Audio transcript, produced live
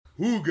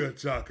Hooga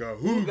chaka,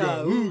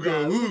 hooga,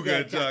 hooga,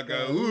 hooga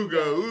chaka,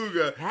 hooga,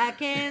 hooga. I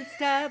can't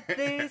stop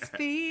this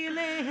feeling.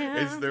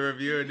 It's the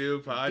Review a New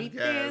Deep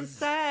podcast.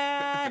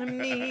 inside of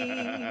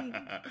me.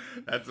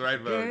 That's right,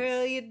 folks.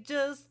 Girl, you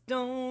just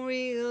don't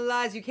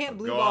realize. You can't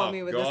blue Go ball off,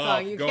 me with go this off,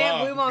 song. You go can't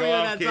off, blue ball me go with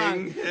off, that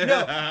song. King. No,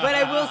 but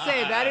I will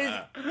say that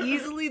is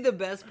easily the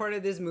best part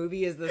of this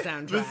movie is the The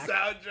soundtrack.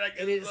 soundtrack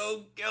It is is-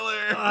 so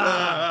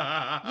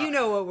killer. You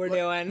know what we're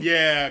doing.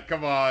 Yeah,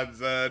 come on,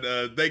 son.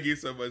 Thank you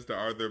so much to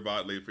Arthur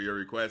Botley for your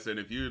request. And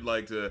if you'd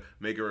like to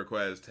make a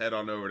request, head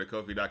on over to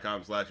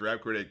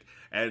Ko-fi.com/rapcritic.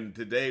 And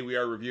today we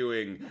are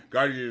reviewing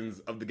Guardians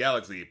of the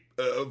Galaxy,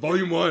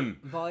 Volume 1.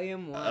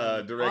 Volume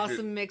 1. Directed-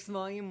 Awesome Mix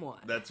Volume 1.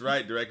 That's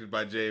right, directed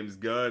by James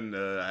Gunn.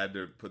 I had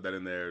to put that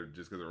in there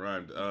just because it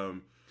rhymed.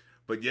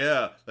 But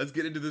yeah, let's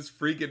get into this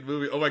freaking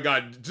movie. Oh my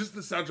god, just the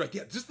soundtrack.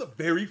 Yeah, just the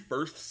very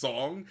first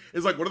song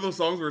is like one of those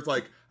songs where it's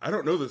like, I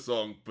don't know this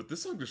song, but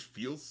this song just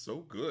feels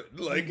so good.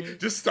 Like,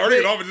 just starting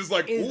it off and just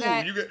like, Is ooh,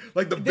 that- you get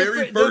like the the very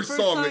fir- the first first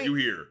song that song you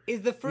hear.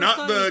 Is the first Not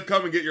song... the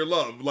Come and Get Your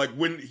Love, like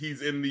when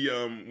he's in the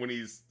when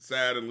he's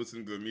sad and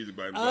listening to the music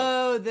by himself.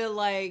 Oh, the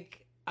like...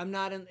 I'm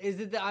not in... Is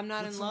it the I'm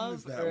not What in song love?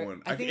 is that Or-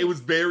 one? I think it was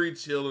very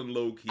chill and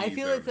low key. I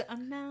feel it's the,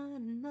 I'm not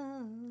in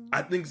love.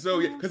 I think so,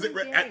 yeah, because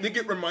I think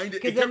it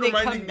reminded. 'Cause It then kept they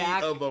reminding come me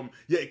back. of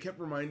it kept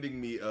reminding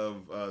me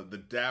of the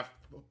Daft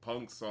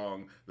Punk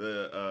song,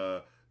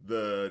 the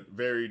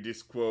very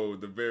disquo,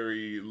 the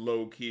very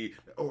low key,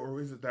 or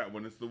is it that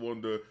one? It's the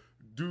one the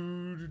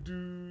do.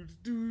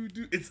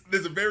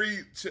 There's a very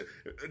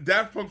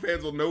Daft Punk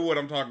fans will know what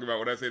I'm talking about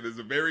when I say there's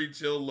a very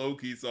chill, low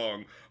key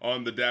song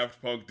on the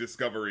Daft Punk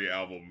Discovery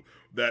album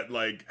that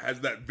like has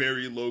that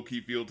very low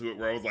key feel to it.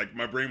 Where I was like,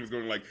 my brain was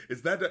going like,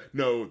 is that?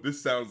 No,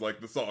 this sounds like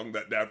the song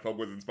that Daft Punk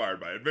was inspired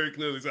by. It very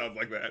clearly sounds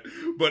like that.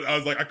 But I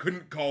was like, I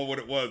couldn't call what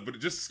it was. But it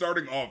just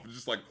starting off,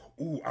 just like,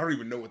 ooh, I don't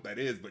even know what that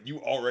is. But you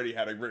already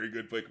had a very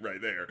good pick right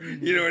there.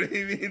 You know what I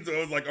mean? So I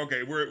was like,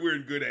 okay, we're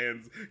in good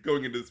hands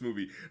going into this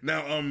movie.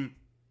 Now,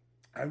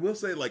 I will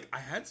say, like, I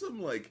had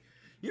some, like,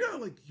 you know,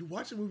 like, you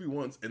watch a movie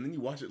once, and then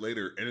you watch it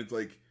later, and it's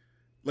like,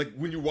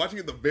 when you're watching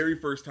it the very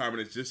first time, and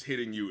it's just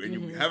hitting you, and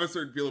you have a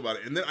certain feel about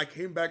it, and then I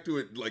came back to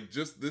it, like,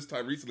 just this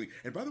time recently,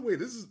 and by the way,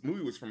 this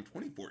movie was from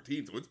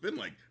 2014, so it's been,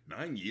 like,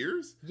 9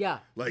 years? Yeah,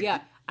 Like-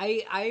 yeah.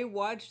 I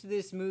watched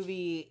this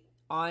movie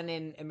on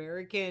an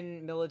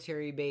American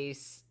military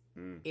base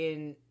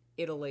in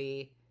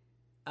Italy,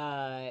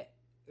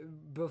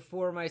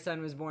 before my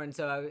son was born.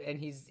 And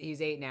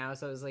he's 8 now,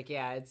 so I was like,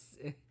 yeah, it's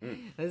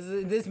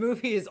this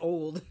movie is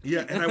old.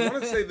 Yeah, and I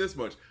want to say this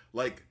much,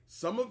 like,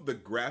 some of the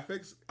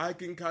graphics, I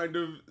can kind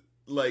of,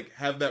 like,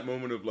 have that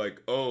moment of,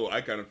 like, oh,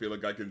 I kind of feel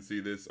like I can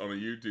see this on a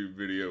YouTube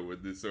video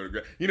with this sort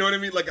of you know what I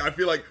mean? Like, I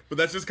feel like, but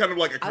that's just kind of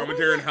like a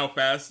commentary on how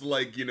fast,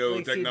 like, you know,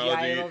 Like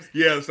technology, CGI evolves.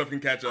 yeah, stuff can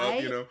catch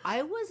up, you know?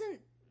 I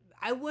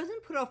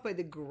wasn't put off by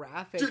the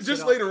graphics.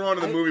 Just at later all. on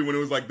in the movie when it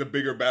was like the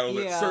bigger battle,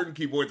 that Yeah. certain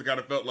key points, I kind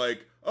of felt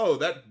like, oh,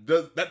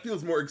 that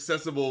feels more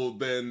accessible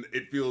than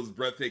it feels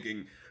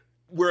breathtaking.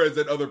 Whereas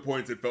at other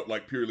points it felt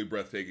like purely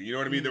breathtaking. You know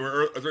what I mean? There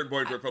were certain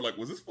points where it felt like,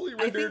 was this fully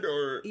rendered,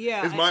 or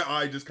is my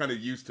eye just kind of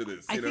used to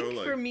this? I You know, think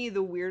like, for me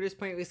the weirdest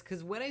point was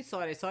because when I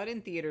saw it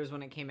in theaters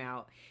when it came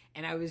out,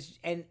 and I was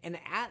and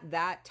at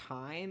that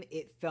time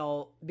it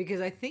felt, because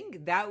I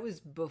think that was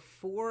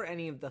before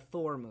any of the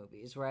Thor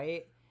movies,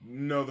 right?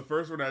 no, the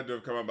first one had to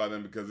have come out by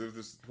then because it was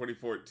just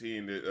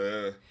 2014.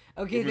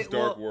 Okay, it was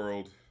Dark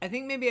World. I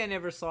think maybe I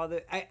never saw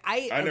the.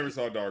 I never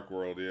saw Dark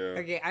World. Yeah.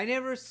 Okay, I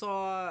never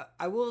saw.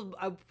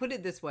 I'll put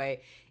it this way.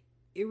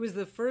 It was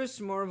the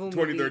first Marvel movie.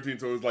 2013,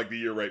 so it was like the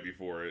year right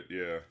before it.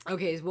 Yeah.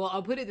 Okay, well,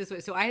 I'll put it this way.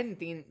 So I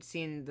hadn't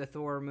seen the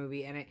Thor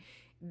movie, and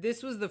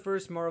this was the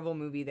first Marvel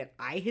movie that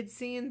I had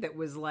seen that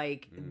was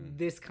like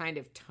this kind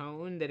of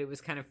tone, that it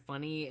was kind of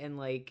funny and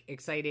like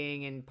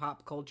exciting and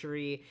pop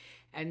culture-y.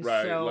 And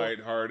right, so,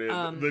 lighthearted.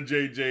 The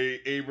J.J.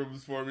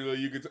 Abrams formula,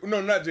 you could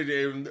no, not J.J.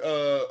 Abrams,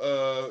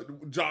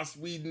 Joss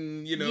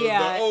Whedon, you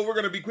know, we're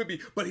gonna be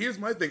quippy. But here's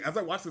my thing: as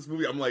I watch this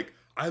movie, I'm like,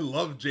 I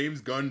love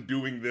James Gunn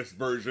doing this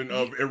version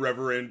of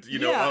irreverent, you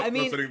know,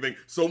 upsetting thing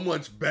so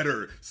much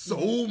better,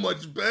 so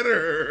much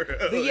better.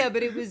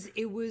 But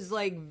it was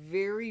like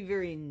very,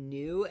 very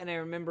new, and I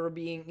remember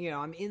being, you know,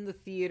 I'm in the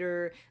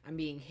theater, I'm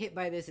being hit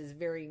by this, is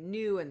very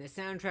new, and the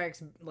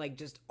soundtrack's like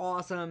just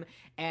awesome,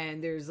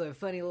 and there's a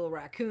funny little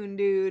raccoon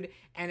dude,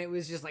 and it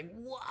was just like,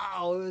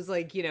 wow, it was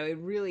like, you know, it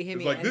really hit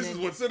me. Like, and this is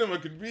what cinema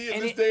could be in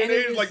this it- day and and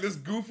it age, was- like this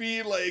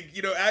goofy, like,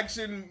 you know,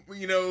 action,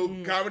 you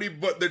know, comedy,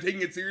 but they're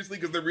taking it seriously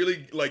because they're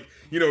really, like,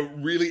 you know,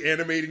 really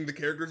animating the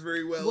characters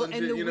very well and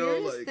shit, the you know,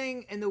 weirdest like...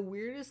 thing, and the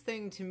weirdest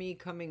thing to me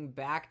coming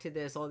back to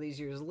this all these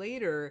years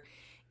later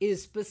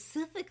is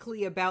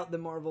specifically about the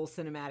Marvel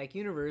Cinematic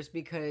Universe,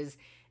 because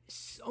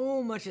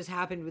so much has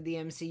happened with the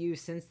MCU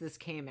since this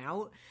came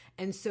out.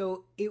 And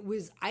so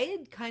I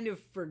had kind of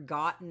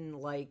forgotten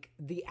like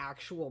the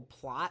actual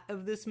plot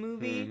of this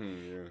movie.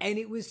 And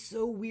it was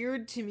so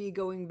weird to me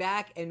going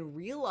back and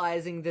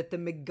realizing that the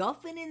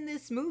MacGuffin in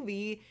this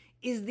movie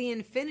is the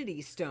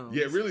Infinity Stones.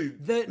 Yeah, really.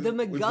 The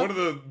MacGuffin. It's one of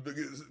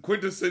the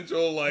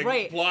quintessential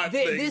plot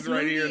things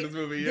here in this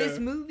movie. Yeah.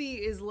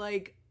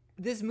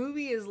 This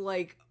movie is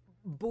like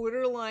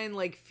borderline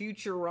like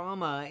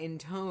Futurama in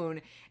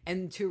tone,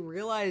 and to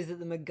realize that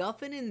the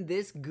MacGuffin in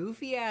this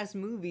goofy ass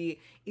movie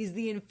is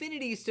the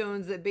Infinity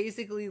Stones that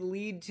basically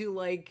lead to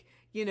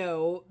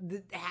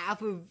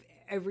half of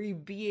every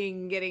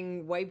being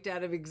getting wiped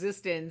out of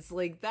existence.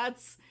 Like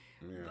that's.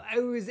 Yeah.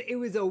 It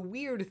was a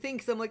weird thing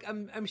because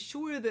I'm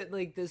sure that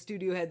like the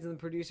studio heads and the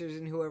producers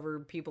and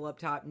whoever people up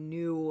top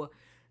knew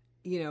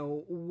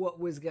what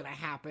was gonna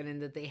happen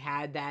and that they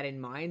had that in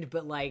mind,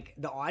 but like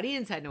the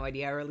audience had no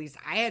idea, or at least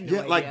I had no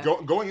idea. Like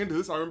going into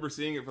this, I remember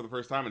seeing it for the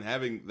first time and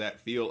having that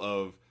feel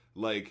of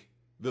like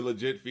the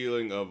legit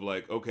feeling of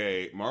like,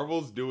 okay,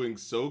 Marvel's doing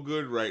so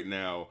good right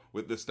now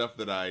with the stuff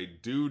that I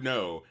do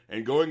know,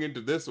 and going into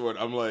this one,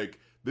 I'm like,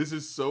 this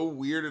is so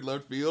weird in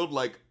left field.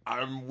 Like,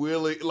 I'm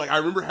willing... Like, I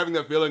remember having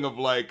that feeling of,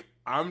 like,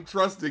 I'm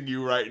trusting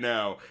you right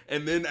now.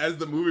 And then as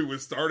the movie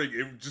was starting,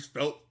 it just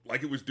felt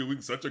like it was doing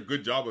such a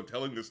good job of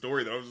telling the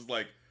story that I was just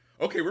like,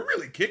 okay, we're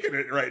really kicking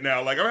it right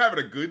now. Like, I'm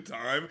having a good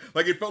time.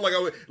 Like, it felt like I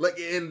was... Like,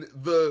 and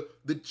the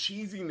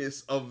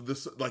cheesiness of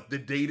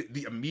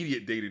the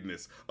immediate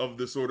datedness of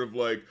the sort of,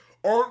 like...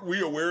 Aren't we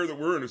aware that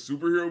we're in a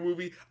superhero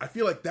movie? I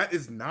feel like that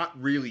is not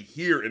really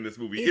here in this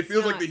movie. It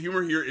feels like the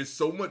humor here is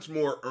so much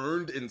more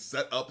earned and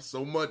set up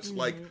so much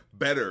like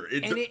better.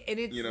 And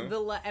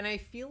I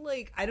feel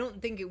like I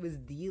don't think it was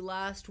the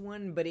last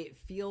one, but it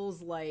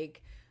feels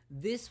like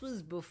this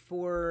was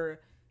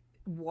before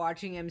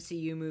watching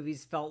MCU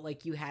movies felt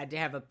like you had to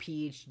have a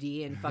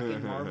PhD in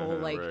fucking Marvel.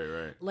 Like,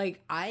 right.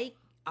 Like I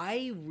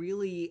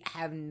really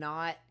have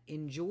not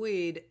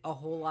enjoyed a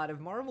whole lot of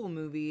Marvel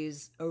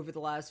movies over the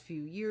last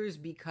few years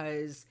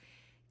because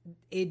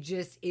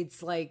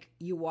it's like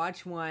you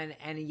watch one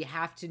and you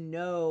have to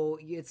know,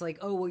 it's like,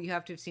 oh, well, you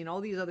have to have seen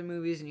all these other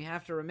movies and you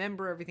have to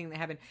remember everything that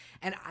happened.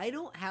 And I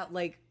don't have,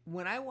 like,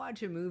 when I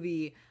watch a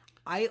movie,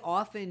 I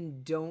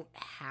often don't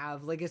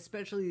have, like,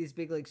 especially these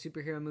big, like,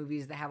 superhero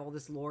movies that have all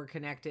this lore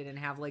connected and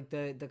have, like,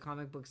 the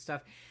comic book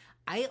stuff.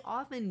 I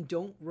often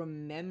don't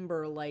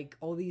remember like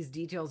all these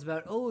details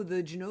about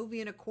the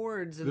Genovian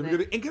Accords and I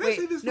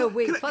say this?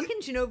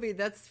 Fucking Genovia.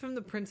 That's from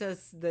the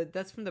Princess.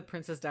 That's from the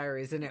Princess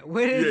Diaries, isn't it?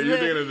 You're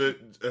thinking of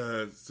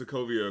the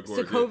Sokovia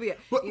Accords. Sokovia. Yeah.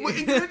 But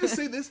can I just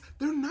say this?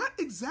 They're not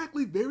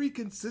exactly very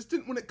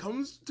consistent when it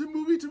comes to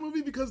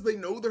movie because they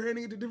know they're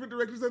handing it to different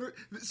directors.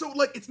 So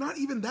like it's not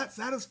even that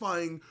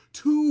satisfying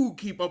to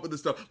keep up with the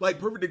stuff. Like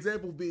perfect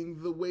example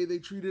being the way they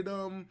treated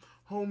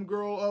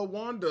homegirl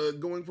Wanda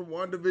going from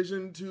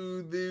WandaVision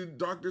to the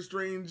Doctor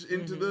Strange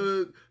into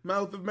the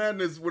Mouth of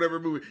Madness, whatever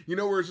movie.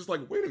 Where it's just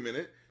like, wait a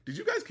minute, did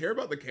you guys care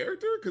about the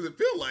character? Because it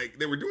felt like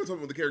they were doing something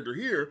with the character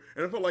here,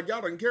 and it felt like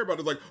y'all didn't care about it.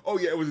 It's like, oh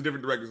yeah, it was a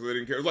different director, so they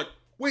didn't care. It's like,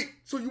 wait,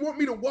 so you want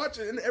me to watch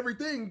it and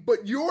everything,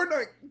 but you're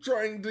not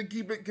trying to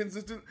keep it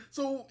consistent.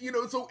 So,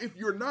 so if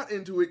you're not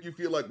into it, you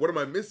feel like, what am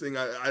I missing?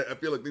 I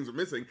feel like things are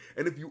missing.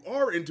 And if you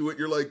are into it,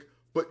 you're like,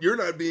 but you're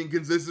not being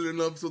consistent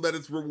enough so that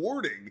it's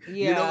rewarding.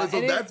 Yeah. And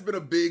so that's been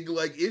a big,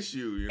 like,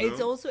 issue, It's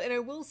also, and I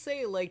will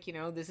say, like,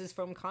 this is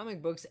from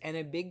comic books, and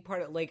a big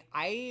part of, like,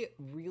 I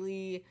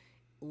really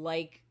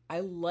like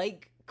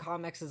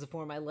comics as a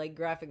form. I like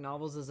graphic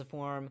novels as a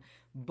form,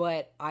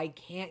 but I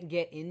can't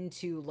get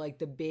into, like,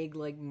 the big,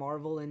 like,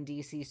 Marvel and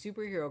DC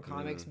superhero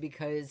comics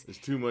because it's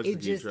too much to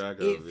keep track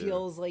of. It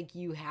feels like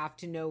you have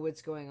to know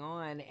what's going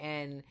on,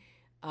 and,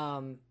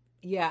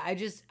 yeah,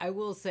 I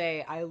will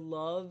say I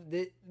love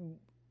that.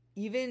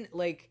 Even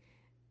like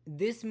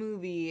this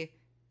movie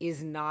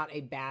is not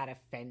a bad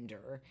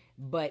offender,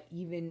 but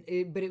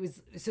it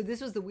was, so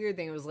this was the weird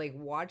thing. It was like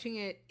watching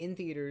it in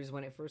theaters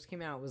when it first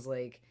came out was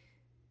like,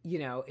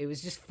 it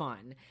was just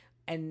fun.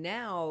 And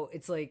now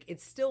it's like,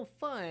 it's still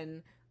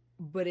fun,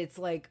 but it's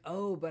like,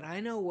 oh, but I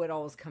know what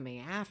all is coming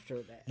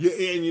after this. Yeah,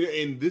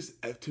 and this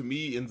to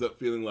me ends up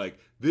feeling like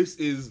this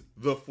is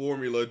the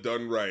formula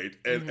done right,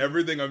 and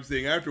everything I'm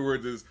seeing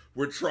afterwards is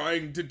we're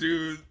trying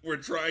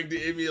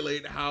to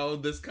emulate how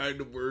this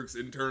kind of works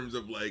in terms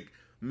of like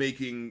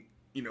making,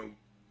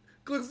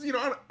 because I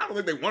don't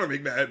think they want to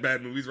make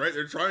bad movies, right?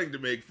 They're trying to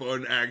make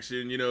fun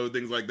action,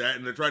 things like that,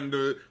 and they're trying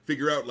to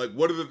figure out like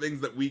what are the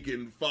things that we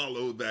can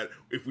follow that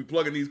if we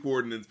plug in these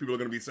coordinates, people are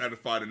going to be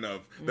satisfied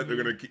enough that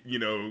they're going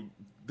to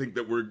think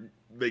that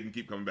they can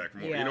keep coming back for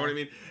more. Yeah. You know what I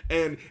mean?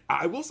 And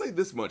I will say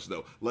this much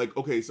though, like,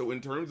 okay, so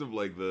in terms of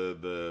like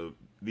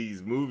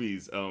these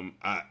movies,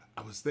 I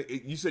was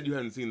you said you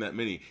hadn't seen that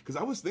many, because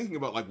I was thinking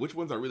about like which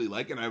ones I really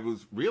like, and I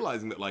was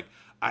realizing that like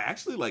I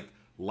actually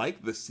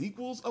like the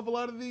sequels of a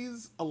lot of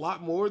these a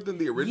lot more than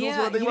the originals.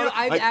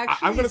 Yeah,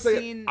 I'm gonna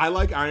say I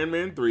like Iron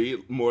Man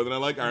 3 more than I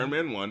like Iron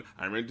Man 1.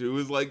 Iron Man 2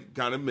 is like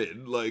kind of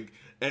mid, like,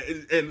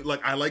 and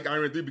like I like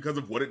Iron Man 3 because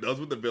of what it does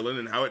with the villain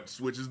and how it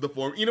switches the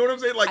form. You know what I'm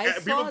saying?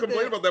 Like people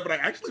complain about that, but I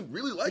actually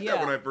really liked that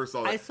when I first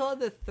saw it. I saw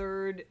the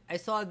third.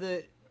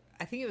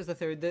 I think it was the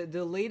third,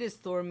 the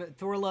latest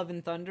Thor Love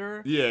and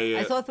Thunder. Yeah.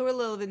 I saw Thor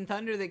Love and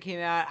Thunder that came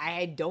out.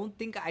 I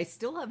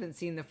still haven't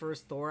seen the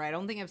first Thor. I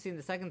don't think I've seen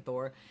the second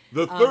Thor.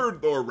 The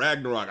third Thor,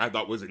 Ragnarok, I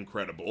thought was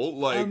incredible.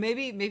 Like,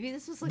 maybe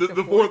this was like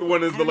the fourth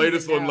one is the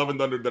latest one, Love and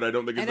Thunder. Thunder, that I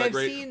don't think is that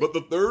great. But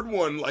the third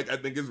one, like, I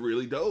think is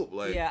really dope.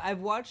 Like, yeah,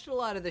 I've watched a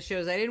lot of the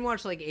shows. I didn't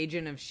watch like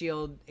Agents of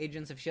Shield,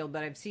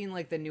 but I've seen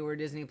like the newer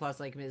Disney Plus,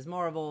 like Ms.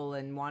 Marvel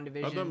and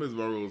WandaVision. I thought Ms.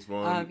 Marvel was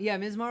fun. Yeah,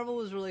 Ms. Marvel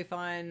was really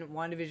fun.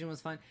 WandaVision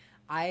was fun.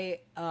 It's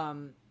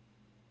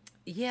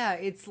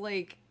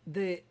like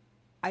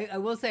I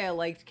will say I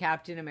liked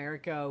Captain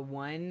America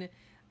 1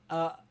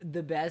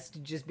 the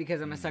best just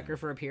because I'm a sucker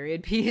for a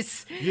period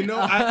piece. You know,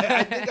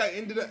 I think I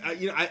ended up,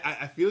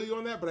 I feel you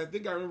on that, but I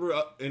think I remember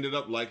ended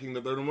up liking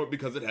the third one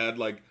because it had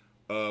like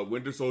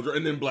Winter Soldier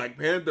and then Black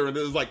Panther, and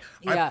it was like,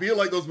 I feel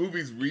like those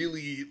movies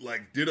really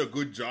like did a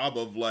good job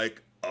of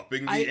like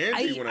upping the ante when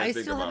I think about them. I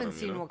still haven't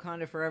seen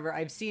Wakanda Forever.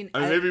 I've seen.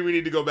 Maybe we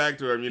need to go back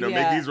to him.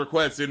 Make these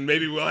requests, and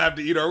maybe we'll have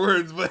to eat our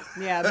words. But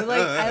yeah, but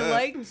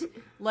I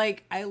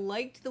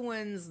liked the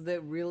ones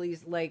that really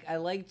I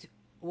liked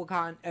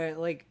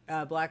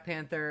Wakanda, Black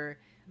Panther.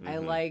 Mm-hmm. I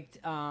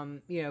liked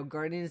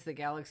Guardians of the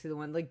Galaxy,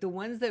 the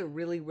ones that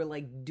really were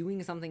like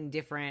doing something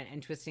different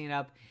and twisting it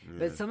up. Yeah.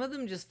 But some of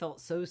them just felt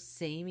so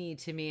samey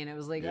to me, and it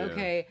was like,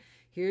 okay,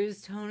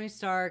 here's Tony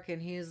Stark,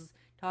 and he's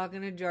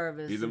talking to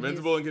Jarvis. He's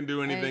invincible and can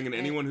do anything, and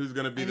anyone who's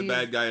going to be the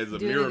bad guy is a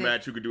mirror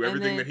match who could do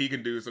everything that he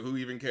can do, so who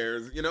even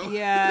cares,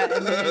 Yeah,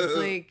 and then it's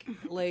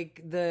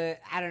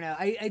I don't know.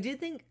 I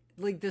did think,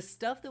 the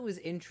stuff that was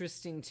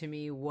interesting to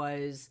me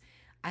was,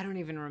 I don't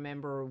even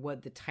remember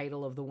what the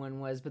title of the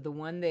one was, but the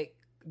one that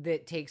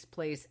takes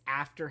place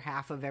after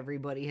half of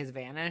everybody has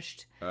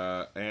vanished.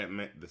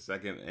 Ant-Man, the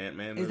second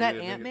Ant-Man movie, is that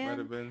Ant-Man? It might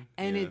have been.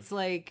 And it's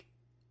like,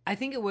 I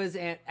think it was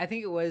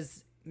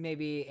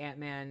maybe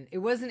Ant-Man. It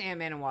wasn't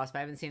Ant-Man and Wasp.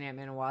 I haven't seen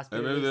Ant-Man and Wasp.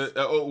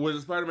 Was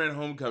it Spider-Man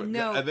Homecoming?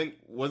 No. I think,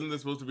 wasn't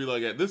this supposed to be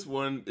like, this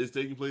one is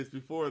taking place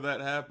before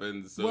that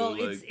happens. So, well,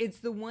 it's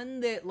the one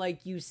that,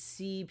 you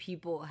see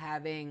people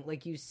having,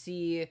 you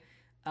see...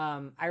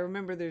 I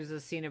remember there's a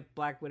scene of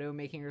Black Widow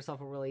making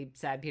herself a really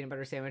sad peanut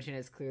butter sandwich, and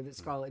it's clear that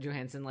Scarlett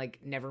Johansson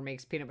never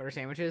makes peanut butter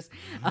sandwiches.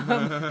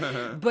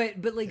 But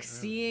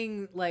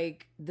seeing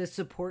the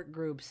support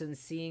groups and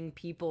seeing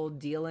people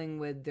dealing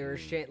with their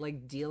shit,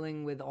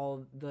 dealing with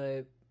all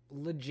the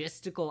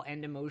logistical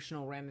and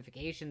emotional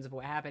ramifications of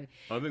what happened.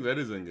 I think that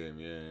is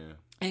Endgame, yeah.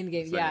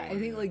 Endgame, yeah. I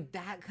think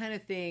that kind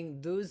of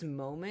thing, those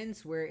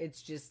moments where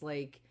it's just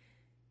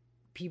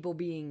people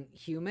being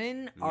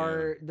human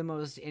are the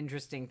most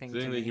interesting thing.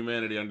 Seeing the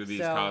humanity under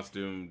these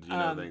costumed,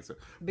 things.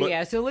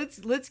 So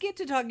let's get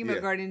to talking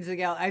about Guardians of the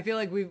Galaxy. I feel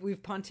like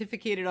we've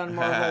pontificated on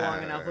Marvel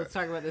long enough. Let's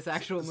talk about this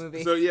actual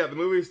movie. So the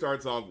movie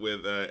starts off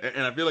with,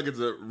 and I feel like it's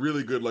a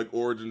really good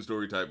origin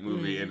story type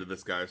movie into the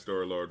Sky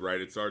Star-Lord.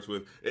 Right? It starts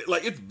with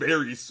it's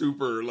very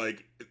super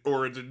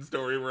origin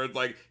story where it's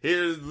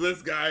here's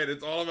this guy, and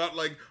it's all about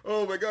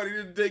oh my god, he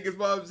didn't take his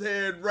mom's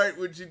hand right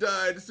when she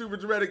died. Super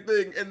dramatic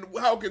thing, and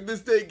how can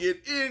this take it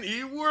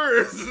any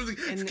worse?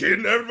 It's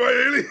kidnapped by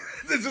aliens.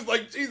 It's just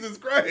Jesus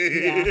Christ.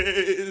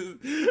 Yeah.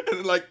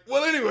 And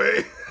well,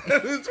 anyway,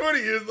 20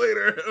 years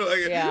later,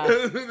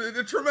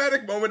 the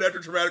traumatic moment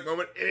after traumatic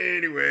moment.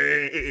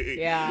 Anyway,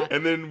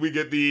 and then we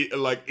get the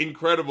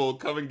incredible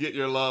 "Come and Get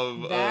Your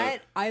Love."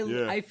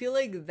 I feel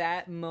like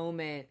that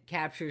moment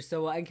captures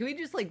so well. And can we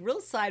just real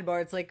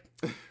sidebar? It's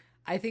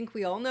I think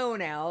we all know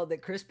now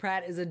that Chris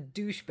Pratt is a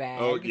douchebag.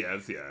 Oh,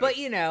 yes. But,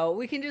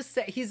 we can just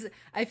say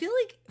I feel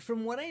like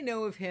from what I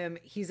know of him,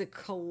 he's a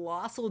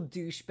colossal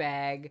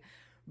douchebag,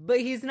 but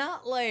he's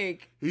not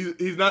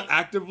He's not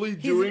actively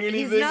doing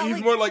anything.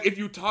 He's more if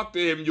you talk to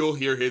him, you'll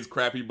hear his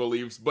crappy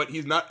beliefs, but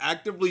he's not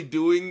actively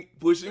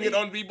pushing it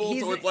on people,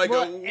 so it's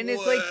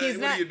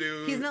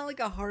he's not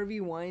like a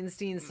Harvey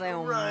Weinstein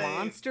style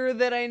monster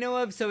that I know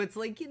of, so it's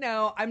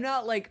I'm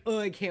not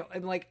I can't,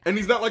 and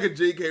he's not like a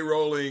J.K.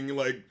 Rowling,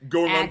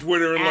 going on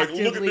Twitter and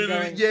look at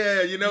this, he's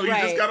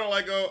just kind of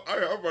I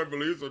have my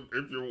beliefs, and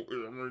if you,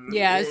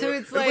 so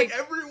it's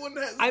everyone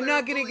has I'm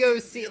not gonna go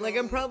see,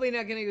 I'm probably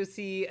not gonna go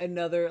see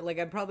another,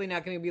 I'm probably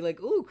not gonna be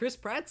ooh, Chris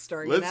Pratt's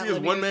starring. Let's see his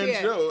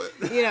one-man show.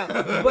 But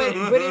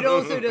it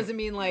also doesn't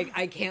mean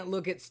I can't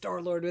look at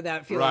Star-Lord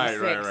without feeling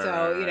sick.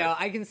 Right.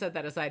 I can set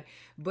that aside.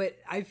 But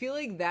I feel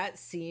like that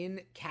scene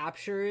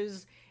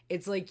captures.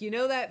 It's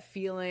that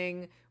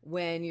feeling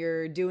when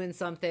you're doing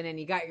something and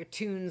you got your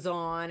tunes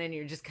on and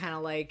you're just kind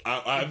of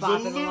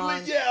absolutely,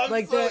 along. Yeah.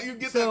 You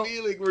get that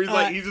feeling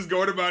where he's just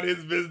going about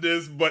his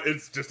business, but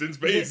it's just in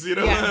space,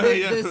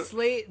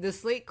 The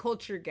Slate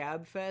Culture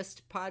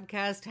Gabfest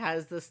podcast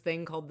has this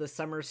thing called the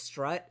Summer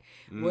Strut,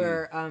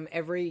 where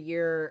every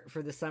year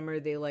for the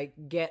summer they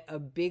get a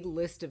big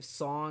list of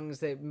songs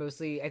that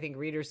mostly I think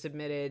readers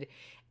submitted,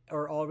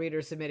 or all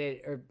readers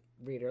submitted, or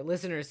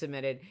listeners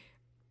submitted.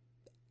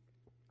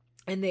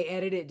 And they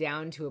edit it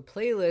down to a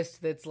playlist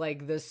that's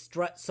the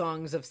strut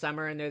songs of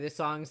summer, and they're the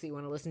songs that you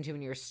want to listen to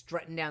when you're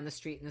strutting down the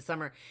street in the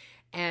summer.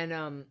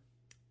 And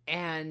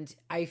And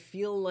I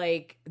feel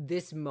like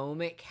this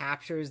moment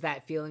captures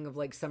that feeling of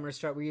like summer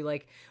strut where you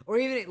like, or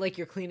even like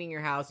you're cleaning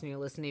your house and you're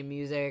listening to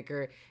music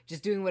or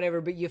just doing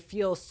whatever, but you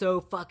feel so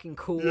fucking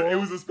cool. Yeah, it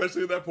was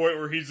especially at that point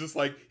where he's just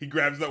like, he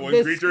grabs that one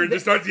creature and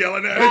just starts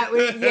yelling at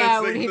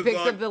it. When he picks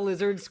up the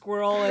lizard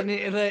squirrel and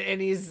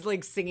he's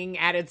like singing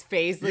at its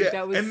face. Like,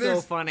 that was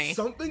so funny.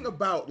 Something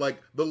about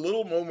like the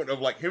little moment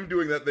of like him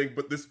doing that thing,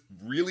 but this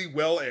really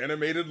well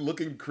animated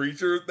looking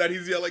creature that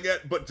he's yelling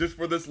at, but just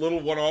for this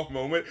little one-off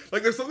moment.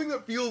 Like, there's something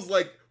that feels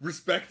like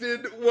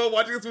respected while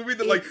watching this movie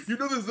that like, you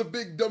know, this is a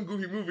big dumb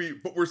goofy movie,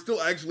 but we're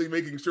still actually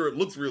making sure it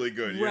looks really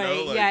good, you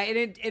know? Like, yeah,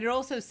 and it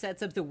also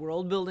sets up the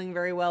world building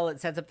very well.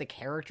 It sets up the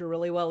character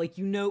really well. Like,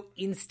 you know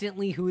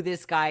instantly who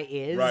this guy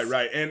is.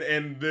 Right.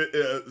 And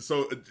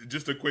so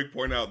just a quick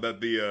point out that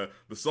the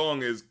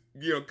song is,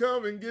 you know,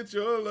 come and get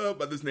your love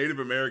by this Native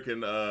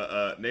American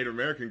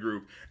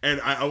group, and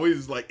I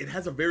always like, it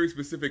has a very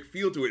specific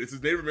feel to it. It's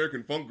this Native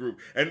American funk group,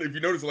 and if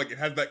you notice, like, it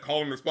has that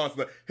call and response,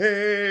 the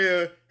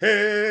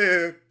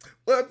hey,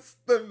 what's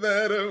the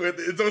matter with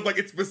it? So it's like,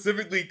 it's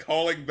specifically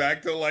calling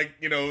back to, like,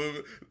 you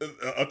know,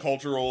 a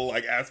cultural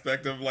like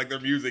aspect of like their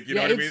music. You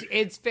know what I mean?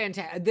 It's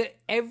fantastic.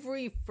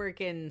 Every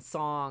freaking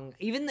song,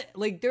 even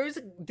like there's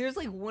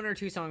like one or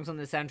two songs on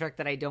the soundtrack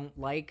that I don't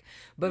like,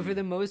 but for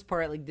the most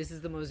part, like, this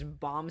is the most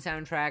bomb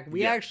soundtrack.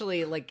 We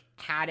actually like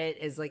had it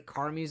as like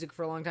car music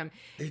for a long time.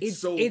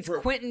 It's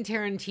Quentin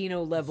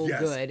Tarantino level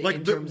good, like,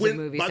 in terms of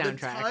movie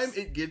soundtracks. By the time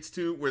it gets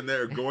to when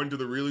they're going to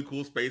the really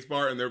cool space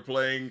bar and they're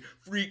playing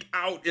 "Freak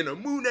Out" in a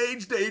Moon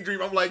Age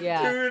Daydream, I'm like,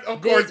 dude,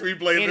 of course we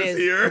play this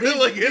here.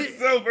 Like, it's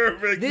so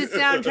perfect. This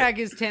soundtrack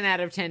is 10 out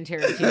of 10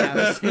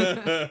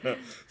 Tarantino's.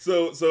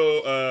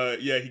 So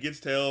he gets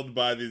tailed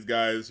by these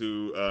guys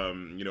who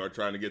you know, are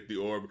trying to get the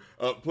orb.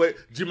 Play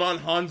Djimon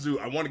Hounsou.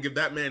 I want to give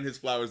that man his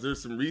flowers.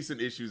 There's some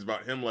recent issues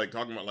about him, like,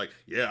 talking about, like,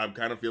 I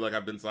kind of feel like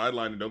I've been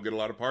sidelined and don't get a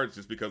lot of parts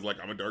just because, like,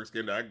 I'm a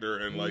dark-skinned actor,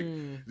 and like,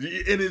 and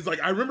it's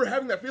like, I remember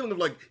having that feeling of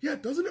like,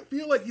 doesn't it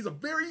feel like he's a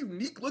very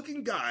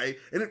unique-looking guy,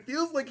 and it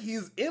feels like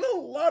he's in a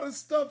lot of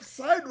stuff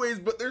sideways,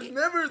 but there's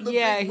never the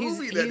big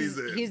movie that he's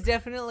in. He's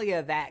definitely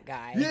that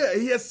guy. Yeah,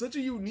 he has such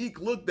a unique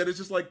look that it's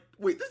just like,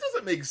 wait, this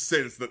doesn't make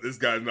sense that this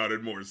guy's not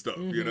in more stuff,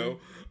 you know?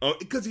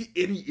 Because he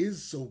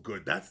is so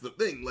good. That's the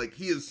thing. Like,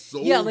 he is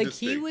so distinct.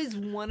 He was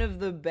one of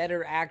the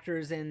better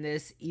actors in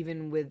this,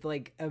 even with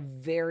like a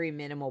very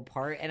minimal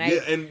part. And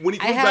and when he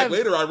comes back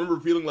later, I remember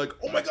feeling like,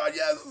 oh my god,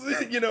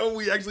 yes, you know,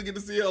 we actually get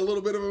to see a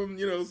little bit of him,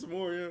 you know, some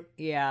more.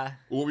 Yeah.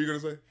 What were you gonna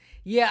say?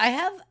 Yeah,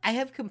 I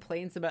have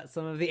complaints about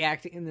some of the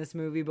acting in this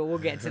movie, but we'll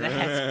get to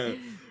that.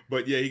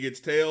 But yeah, he gets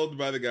tailed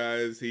by the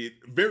guys.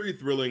 Very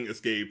thrilling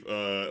escape.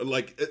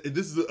 Like,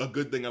 this is a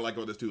good thing I like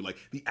about this too. Like,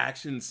 the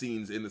action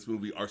scenes in this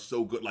movie are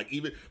so good. Like,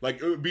 even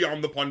like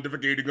beyond the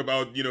pontificating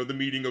about, you know, the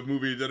meaning of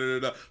movies,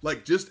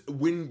 like, just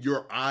when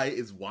your eye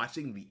is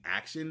watching the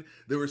action,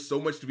 there is so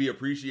much to be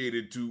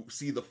appreciated to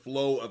see the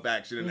flow of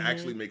action and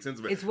actually make sense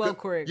of it. It's well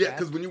choreographed. Yeah,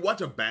 because when you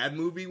watch a bad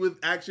movie with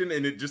action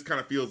and it just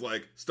kind of feels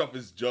like stuff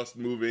is just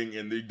moving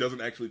and it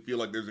doesn't actually feel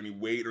like there's any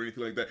weight or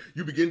anything like that,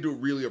 you begin to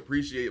really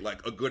appreciate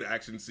like a good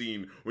action scene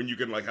when you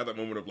can like have that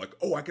moment of like,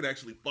 oh, I can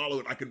actually follow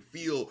it. I can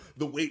feel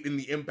the weight and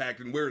the impact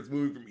and where it's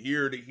moving from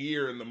here to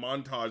here and the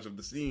montage of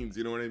the scenes.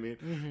 You know what I mean?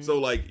 So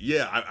like,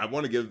 I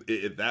want to give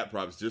it that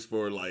props just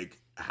for like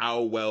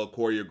how well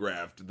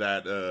choreographed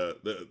that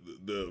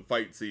the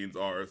fight scenes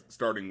are,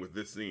 starting with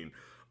this scene.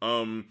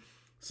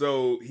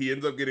 So he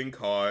ends up getting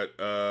caught.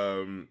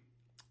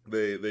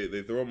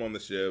 They throw him on the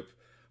ship.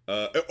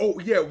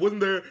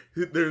 Wasn't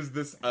there's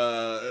this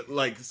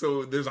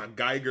so there's a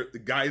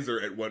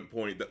geyser at one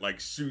point that like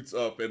shoots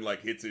up and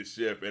like hits his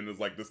ship, and there's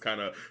like this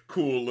kind of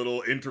cool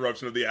little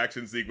interruption of the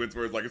action sequence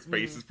where it's like his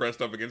face is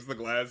pressed up against the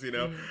glass, you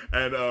know,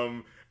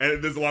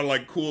 and there's a lot of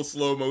like cool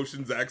slow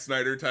motion Zack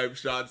Snyder type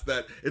shots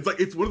that it's like,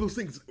 it's one of those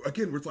things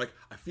again where it's like,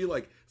 I feel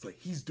like it's like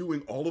he's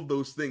doing all of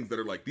those things that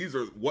are like, these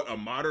are what a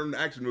modern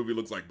action movie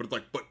looks like, but it's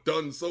like, but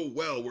done so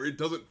well where it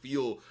doesn't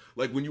feel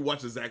like when you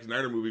watch a Zack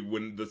Snyder movie,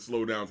 when the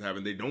slowdowns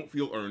happen, they don't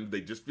feel earned,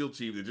 they just feel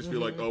cheap, they just feel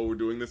like, oh, we're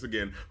doing this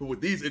again. But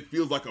with these, it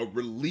feels like a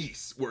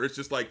release where it's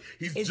just like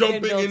he's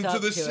jumping into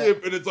the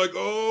ship and it's like,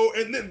 oh,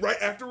 and then right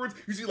afterwards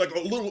you see like a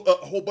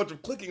whole bunch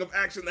of clicking of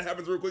action that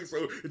happens real quick,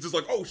 so it's just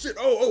like, oh shit,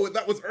 oh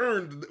that was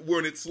earned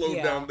when it slowed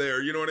down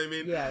there, you know what I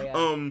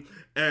mean?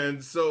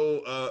 And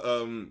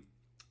so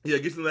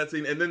it gets in that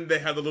scene, and then they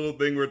have the little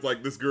thing where it's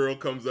like this girl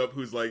comes up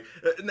who's like,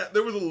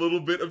 there was a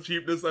little bit of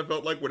cheapness, I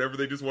felt like, whenever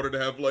they just wanted to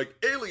have like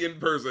alien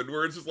person,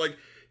 where it's just like,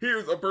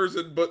 here's a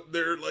person, but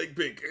they're like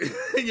pink,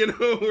 you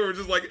know, where it's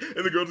just like,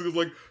 and the girl just goes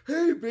like,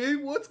 hey babe,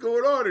 what's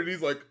going on? And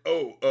he's like,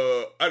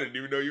 oh, I didn't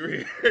even know you were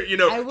here, you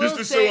know, just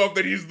to show off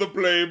that he's the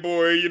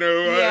playboy, you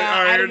know.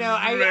 I don't know,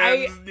 I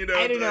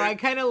don't know, I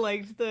kind of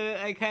liked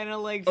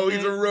oh,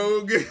 he's a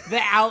rogue.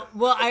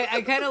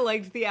 I kind of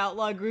liked the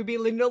outlaw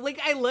groupie. No, like,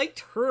 I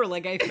liked her,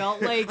 like, I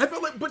felt like, but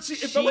it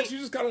felt like she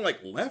just kind of like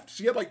left.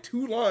 She had like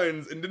 2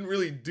 lines and didn't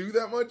really do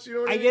that much, you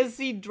know what I mean? I guess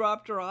he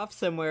dropped her off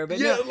somewhere, but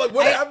yeah, no, like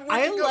what happened?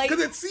 Because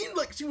it's seemed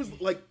like she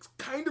was like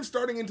kind of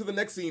starting into the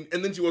next scene,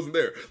 and then she wasn't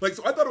there. Like,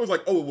 so I thought it was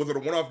like, oh, was it a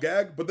one-off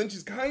gag? But then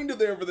she's kind of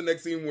there for the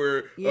next scene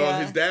where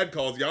his dad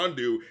calls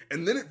Yondu,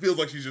 and then it feels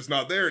like she's just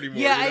not there anymore.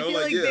 Yeah, you know?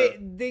 I feel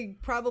like they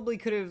probably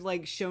could have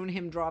like shown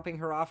him dropping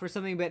her off or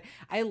something. But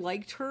I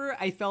liked her.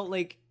 I felt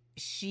like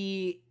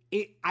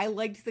I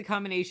liked the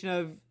combination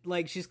of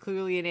like she's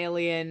clearly an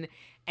alien,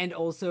 and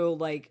also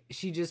like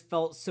she just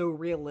felt so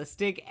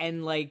realistic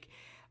and like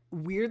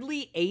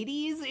weirdly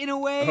 80s in a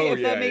way,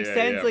 if that makes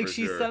sense. Yeah, like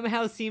she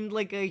somehow seemed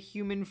like a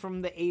human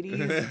from the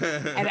 80s.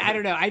 And I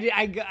don't know.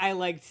 I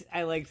liked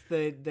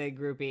the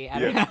groupie. I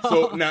don't know.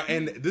 So now,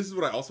 and this is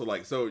what I also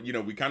like. So, you know,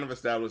 we kind of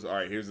established, all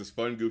right, here's this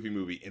fun, goofy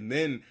movie. And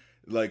then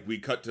like we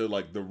cut to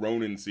like the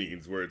Ronin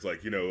scenes where it's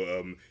like, you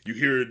know, you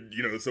hear,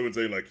 you know, someone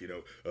saying like, you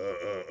know,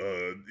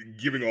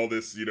 giving all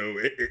this, you know,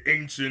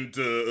 ancient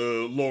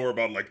lore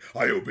about like,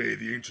 I obey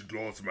the ancient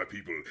laws of my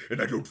people,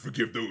 and I don't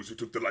forgive those who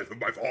took the life of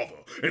my father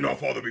and our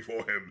father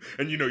before him.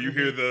 And, you know, you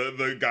hear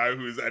the guy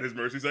who's at his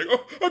mercy saying,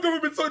 oh, our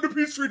government signed a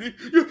peace treaty.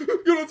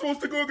 You're not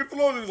supposed to go against the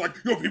laws. And it's like,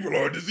 your people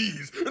are a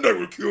disease, and I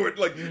will cure it.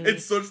 Like,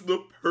 it's such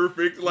the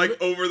perfect, like,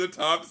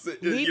 over-the-top,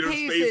 you know,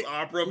 space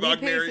opera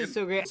Wagnerian.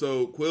 So great.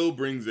 So Quill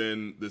brings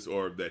in this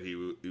orb that he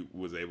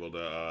was able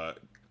to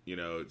you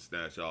know,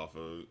 snatch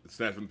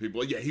from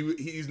people. Yeah,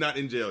 he's not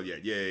in jail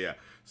yet. Yeah.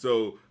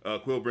 So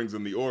Quill brings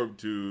in the orb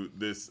to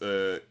this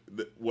the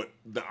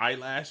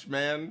eyelash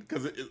man,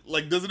 because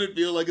like, doesn't it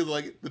feel like it's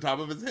like the top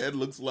of his head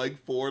looks like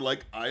 4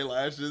 like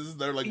eyelashes?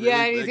 They're like,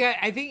 yeah, really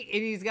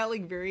and he's got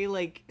like very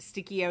like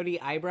sticky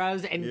outy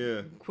eyebrows,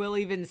 and Quill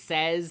even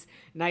says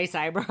nice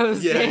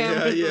eyebrows.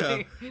 Yeah.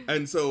 Like,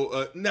 and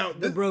so now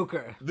the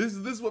broker. This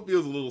is what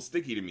feels a little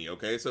sticky to me.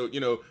 Okay, so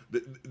you know,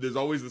 there's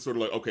always this sort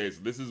of like, okay,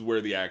 so this is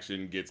where the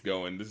action gets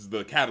going. This is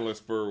the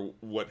catalyst for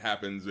what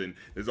happens, and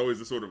there's always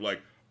this sort of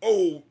like,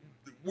 oh,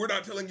 we're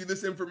not telling you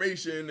this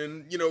information,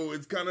 and you know,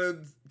 it's kind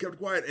of kept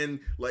quiet, and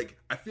like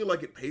I feel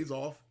like it pays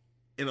off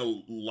in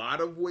a lot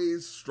of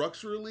ways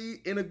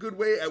structurally in a good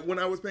way when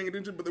I was paying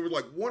attention, but there was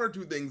like 1 or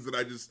 2 things that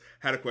I just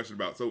had a question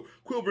about. So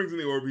Quill brings in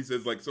the orb, he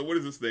says like, so what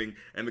is this thing?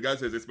 And the guy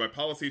says, it's my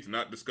policy to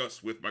not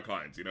discuss with my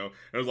clients, you know? And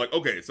I was like,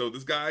 okay, so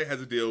this guy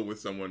has a deal with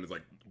someone, it's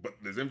like, but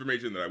there's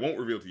information that I won't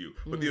reveal to you.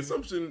 But the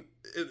assumption,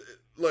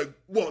 like,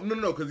 well,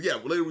 no, because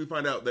later we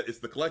find out that it's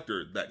the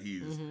Collector that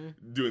he's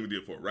doing the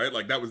deal for, right?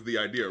 Like that was the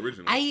idea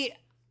originally.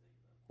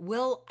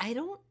 I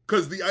don't.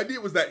 Because the idea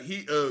was that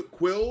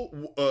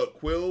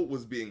Quill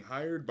was being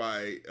hired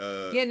by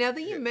now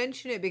that you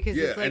mention it, because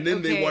it's like, and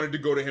then they wanted to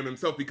go to him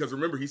himself, because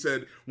remember he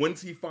said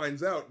once he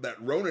finds out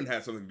that Ronan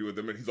has something to do with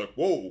him, and he's like,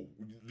 whoa,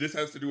 this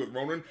has to do with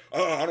Ronan?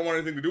 I don't want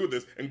anything to do with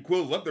this. And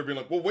Quill's left there being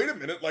like, well, wait a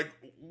minute, like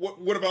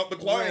what about the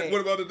client? Right.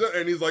 What about the...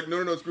 And he's like,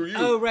 no, screw you.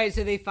 Oh, right,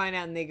 so they find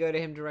out and they go to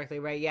him directly,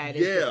 right? Yeah, it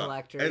is the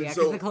Collector. And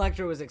because the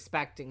Collector was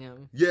expecting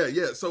him.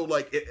 Yeah, so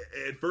like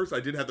at first I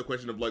did have the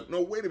question of like,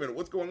 no, wait a minute,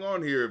 what's going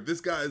on here? If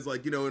this guy is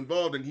like, you know,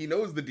 involved and he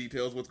knows the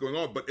details, what's going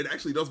on, but it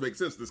actually does make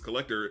sense. This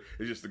Collector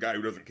is just the guy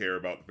who doesn't care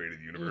about the fate of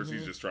the universe.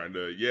 He's just trying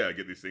to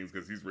get these things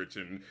because he's rich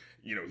and,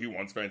 you know, he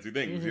wants fancy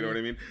things. You know what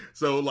I mean?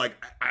 So like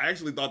I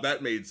actually thought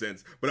that made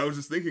sense, but I was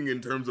just thinking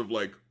in terms of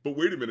like, but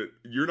wait a minute,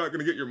 you're not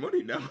gonna get your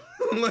money now.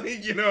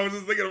 Like, you know, I was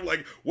just thinking of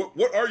like,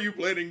 what are you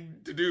planning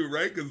to do,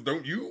 right? Because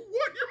don't you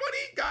want your money,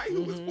 guy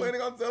who was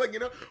planning on selling, you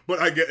know? But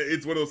I get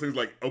it's one of those things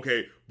like,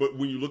 okay, but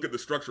when you look at the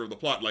structure of the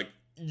plot, like,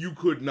 you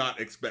could not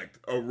expect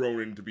a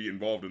Ronin to be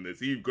involved in this.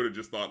 He could have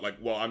just thought like,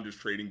 well, I'm just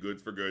trading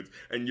goods for goods,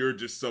 and you're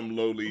just some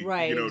lowly,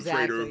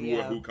 trader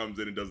who comes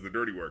in and does the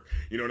dirty work.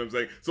 You know what I'm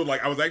saying? So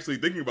like, I was actually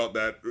thinking about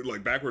that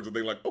like backwards and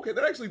thinking like, okay,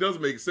 that actually does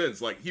make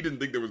sense. Like, he didn't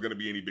think there was going to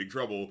be any big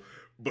trouble,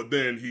 but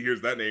then he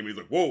hears that name and he's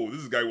like, whoa,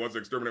 this is a guy who wants to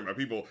exterminate my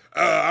people.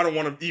 I don't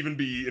want to even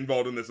be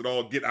involved in this at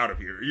all. Get out of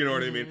here. You know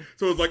what I mean?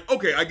 So it's like,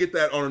 okay, I get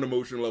that on an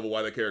emotional level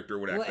why the character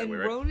would act that way,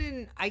 right?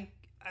 Ronan,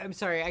 I'm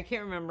sorry, I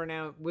can't remember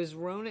now. Was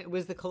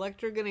the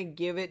Collector gonna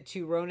give it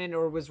to Ronan,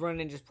 or was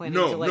Ronan just planning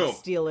to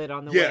steal it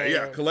on the way?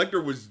 Yeah.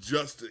 Collector was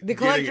just the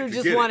Collector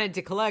just wanted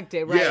to collect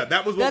it, right? Yeah,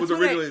 that was what was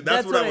originally.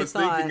 That's what I was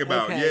thinking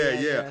about.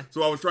 Okay, yeah.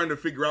 So I was trying to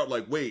figure out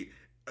like, wait.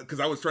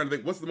 Because I was trying to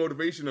think, what's the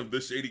motivation of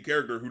this shady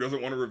character who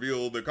doesn't want to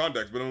reveal the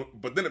context?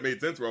 But then it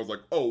made sense where I was like,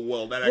 oh,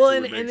 well, that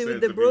actually would make sense.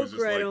 And the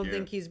broker, I don't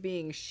think he's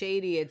being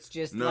shady. It's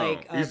just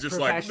he's just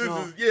like, this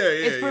is,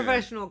 it's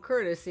professional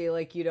courtesy.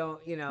 Like, you don't,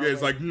 you know. Yeah,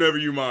 it's like, never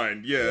you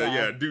mind.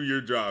 Yeah, do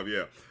your job,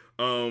 yeah.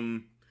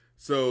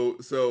 So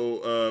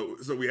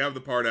we have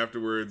the part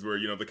afterwards where,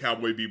 you know, the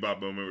Cowboy Bebop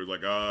moment where it's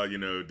like, you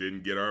know,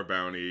 didn't get our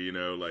bounty, you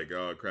know, like,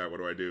 oh, crap, what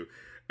do I do?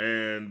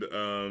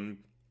 And,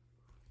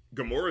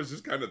 Gamora's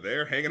just kind of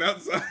there, hanging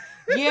outside.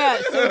 Yeah,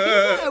 so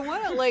here's what I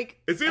want to, like...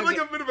 It seems like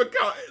a bit of a...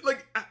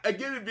 Like, I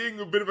get it being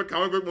a bit of a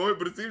comic book moment,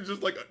 but it seems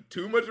just like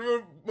too much of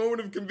a moment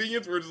of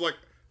convenience where it's just like,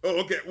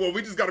 oh, okay, well,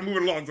 we just got to move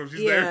it along, so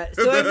she's there.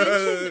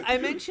 So I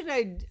mentioned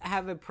I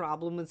have a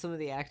problem with some of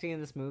the acting in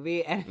this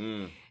movie,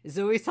 and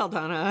Zoe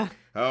Saldana...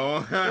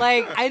 Oh,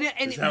 like,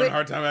 she's having a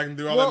hard time acting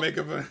through all that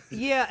makeup.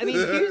 Yeah, I mean,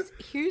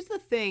 here's the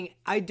thing.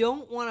 I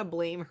don't want to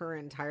blame her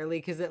entirely,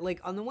 because,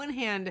 like, on the one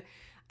hand...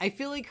 I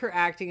feel like her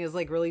acting is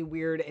like really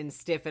weird and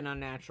stiff and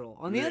unnatural.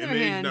 On the other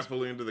hand, she's not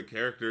fully into the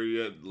character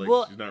yet.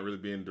 Like, she's not really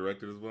being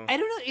directed as well. I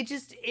don't know.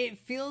 It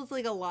feels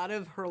like a lot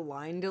of her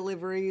line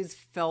deliveries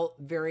felt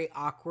very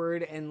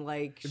awkward and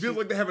like. It feels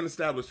like they haven't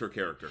established her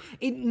character.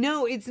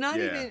 No, it's not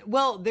even.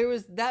 Well,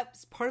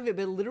 that's part of it,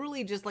 but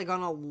literally just like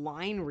on a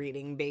line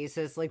reading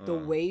basis, like the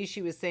way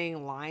she was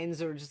saying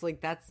lines are just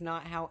like, that's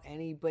not how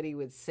anybody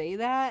would say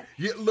that.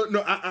 Yeah, look,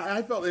 no,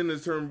 I felt in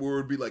this term where it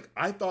would be like,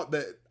 I thought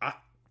that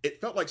it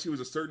felt like she was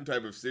a certain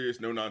type of serious,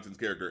 no-nonsense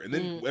character. And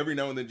then every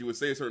now and then she would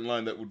say a certain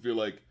line that would feel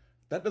like,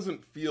 that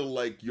doesn't feel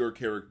like your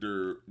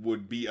character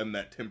would be on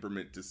that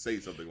temperament to say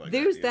something like that.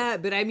 There's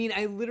that, but I mean,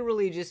 I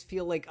literally just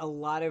feel like a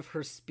lot of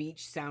her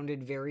speech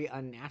sounded very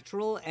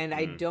unnatural, and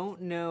I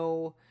don't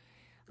know,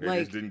 they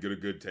just didn't get a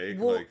good take.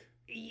 Well, like,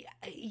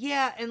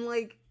 yeah, and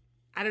like,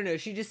 I don't know,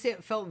 she just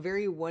felt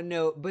very one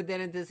note, but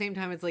then at the same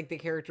time, it's like the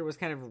character was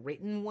kind of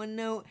written one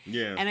note.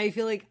 Yeah. And I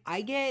feel like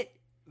I get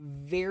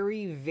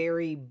very,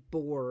 very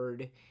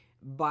bored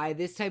by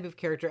this type of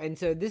character. And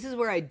so this is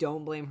where I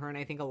don't blame her, and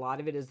I think a lot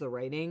of it is the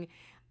writing.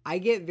 I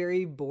get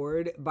very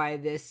bored by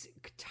this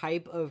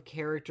type of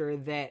character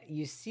that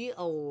you see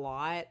a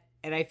lot,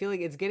 and I feel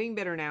like it's getting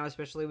better now,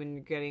 especially when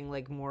you're getting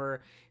like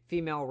more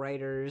female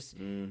writers.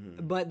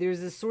 But there's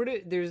this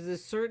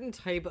certain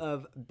type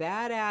of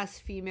badass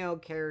female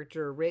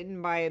character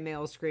written by a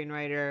male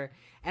screenwriter,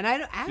 and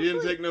she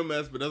didn't take no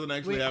mess, but doesn't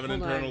actually have an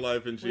internal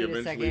life, and she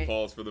eventually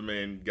falls for the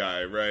main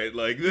guy, right?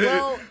 Like,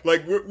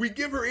 like we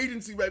give her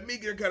agency by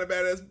making her kind of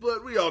badass,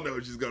 but we all know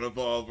she's gonna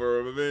fall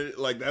for him.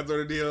 Like that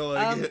sort of deal.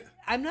 Like,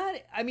 I'm not.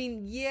 I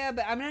mean, yeah,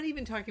 but I'm not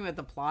even talking about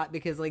the plot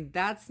because like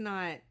that's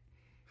not.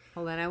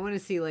 Hold on, I want to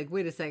see. Like,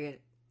 wait a second.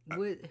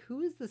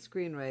 Who is the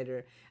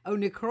screenwriter? Oh,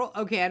 Nicole.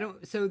 Okay, I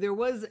don't. So there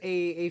was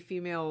a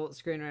female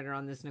screenwriter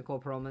on this, Nicole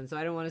Perlman. So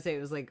I don't want to say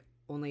it was like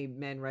only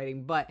men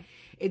writing, but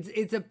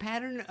it's a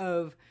pattern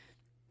of.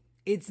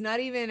 It's not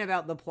even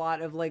about the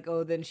plot of like,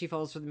 oh, then she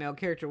falls for the male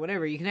character,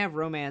 whatever. You can have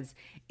romance.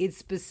 It's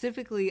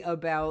specifically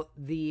about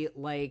the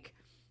like.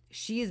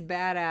 She's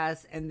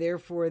badass, and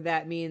therefore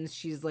that means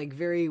she's like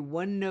very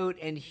one note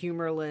and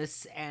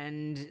humorless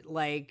and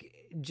like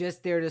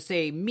just there to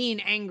say mean,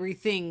 angry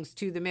things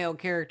to the male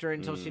character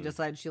until she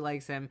decides she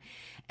likes him.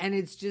 And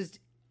it's just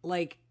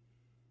like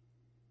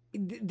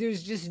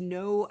there's just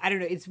no, I don't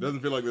know. It doesn't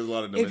feel like there's a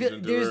lot of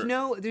dimension to her. There's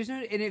no,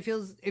 and it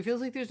feels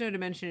like there's no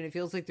dimension, and it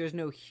feels like there's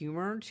no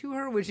humor to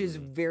her, which is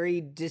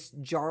very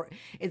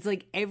It's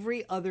like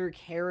every other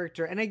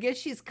character, and I guess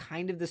she's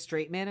kind of the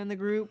straight man in the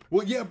group.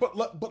 Well, yeah, but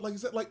like I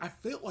said, like I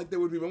felt like there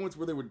would be moments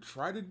where they would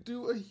try to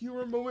do a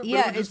humor moment, but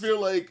it would just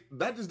feel like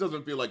that just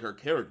doesn't feel like her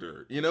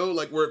character, you know,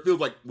 like where it feels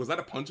like, was that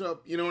a punch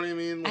up? You know what I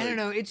mean? Like, I don't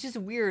know. It's just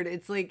weird.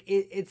 It's like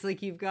it's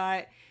like you've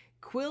got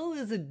Quill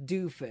is a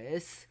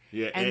doofus.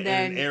 Yeah, and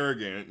then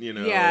arrogant, you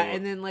know. Yeah,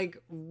 and then like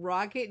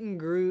Rocket and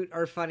Groot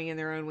are funny in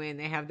their own way, and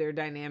they have their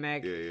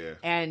dynamic. Yeah.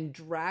 And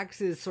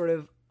Drax is sort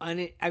of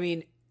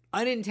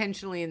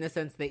unintentionally in the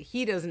sense that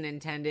he doesn't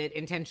intend it,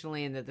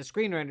 intentionally in that the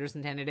screenwriters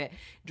intended it.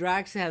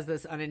 Drax has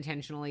this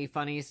unintentionally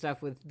funny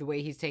stuff with the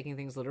way he's taking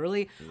things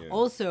literally. Yeah.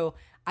 Also,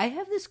 I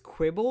have this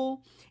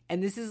quibble,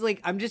 and this is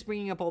like, I'm just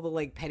bringing up all the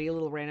like petty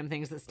little random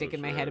things that stick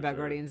in my head about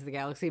Guardians of the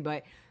Galaxy,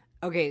 but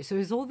okay, so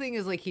his whole thing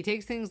is like he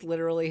takes things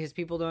literally. His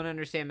people don't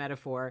understand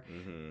metaphor.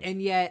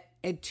 And yet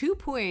at 2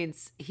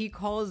 points he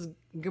calls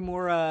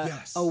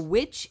Gamora a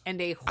witch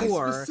and a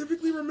whore. I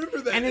specifically remember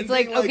that. And it's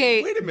like,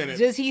 okay, wait a minute.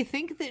 Does he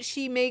think that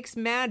she makes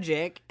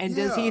magic? And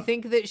does he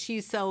think that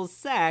she sells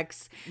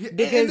sex?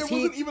 Because there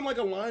wasn't even like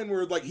a line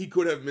where like he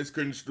could have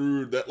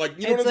misconstrued that. Like,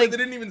 you know what I'm saying? They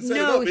didn't even set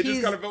it up. It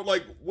just kind of felt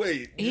like,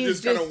 wait, he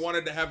just kind of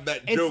wanted to have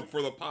that joke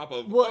for the pop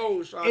of,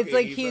 shocking. It's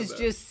like he's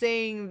just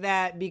saying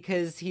that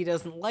because he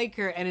doesn't like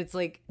her. And it's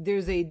like,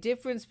 there's a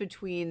difference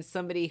between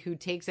somebody who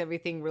takes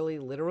everything really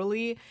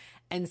literally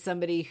and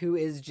somebody who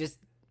is just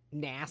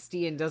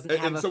nasty and doesn't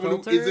have a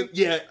someone filter. Who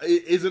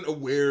isn't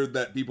aware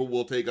that people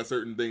will take a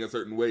certain thing a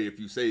certain way if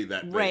you say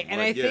that thing. Right. And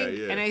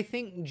like, I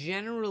think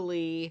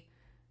generally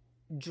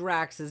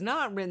Drax is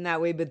not written that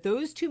way, but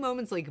those 2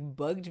 moments like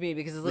bugged me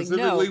because it's like,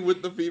 specifically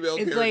with the female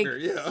character.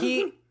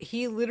 Like,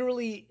 he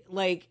literally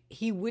like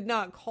he would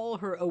not call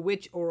her a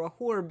witch or a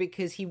whore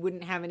because he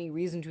wouldn't have any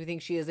reason to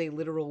think she is a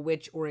literal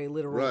witch or a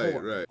literal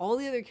whore. Right. All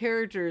the other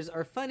characters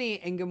are funny,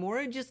 and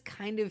Gamora just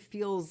kind of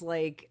feels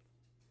like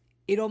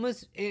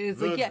it's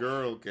the like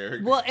girl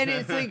character. Well, and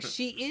it's like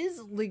she is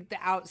like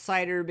the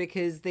outsider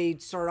because they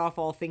start off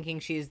all thinking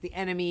she's the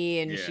enemy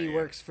and she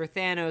works for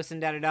Thanos and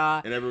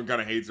da-da-da. And everyone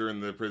kind of hates her in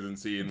the prison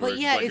scene. But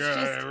yeah, like, it's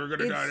just we're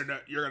gonna die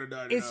tonight. You're gonna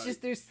die tonight. It's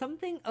just there's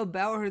something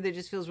about her that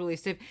just feels really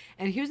stiff.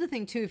 And here's the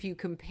thing too: if you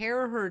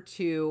compare her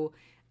to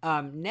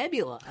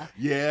Nebula,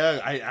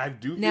 I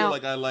do feel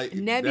like I like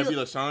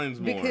Nebula shines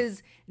more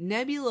because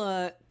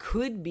Nebula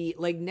could be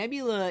like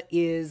Nebula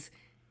is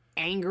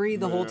angry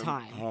the whole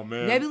time. Oh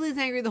man, Nebula's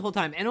angry the whole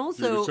time, and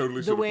also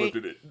totally the way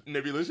flipped it.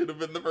 Nebula should have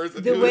been the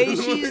person. the way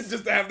she's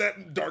just to have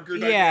that darker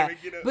yeah.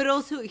 dynamic. You know? But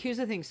also, here's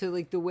the thing. So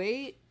like the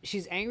way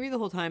she's angry the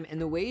whole time,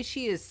 and the way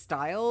she is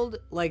styled,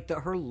 like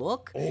her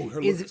look, her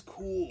look is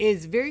cool.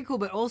 Is very cool,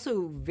 but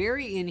also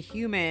very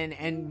inhuman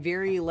and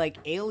very like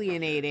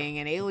alienating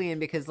and alien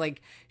because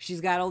like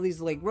she's got all these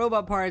like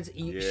robot parts.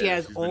 She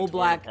has all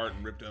black.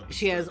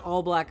 She has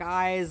all black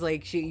eyes.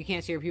 Like you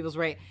can't see her pupils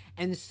right.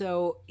 And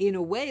so, in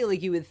a way,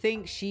 like you would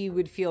think she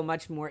would feel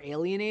much more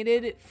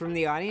alienated from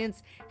the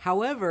audience.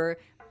 However,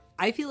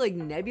 I feel like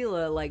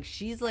Nebula, like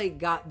she's like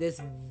got this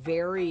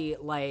very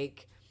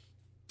like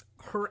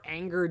her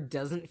anger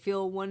doesn't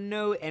feel one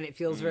note and it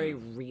feels very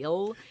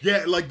real.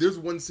 Yeah, like there's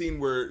one scene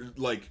where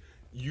like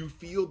you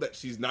feel that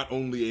she's not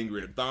only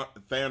angry at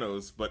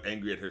Thanos but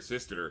angry at her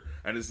sister,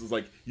 and this is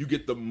like you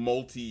get the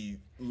multi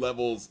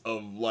levels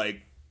of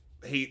like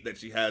hate that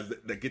she has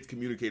that gets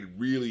communicated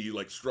really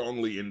like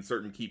strongly in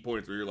certain key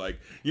points where you're like,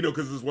 you know,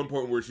 because there's one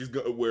point where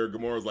where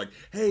Gamora's like,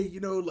 hey,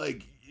 you know,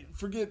 like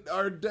forget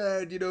our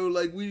dad, you know,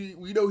 like we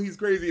know he's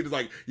crazy, and it's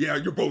like, yeah,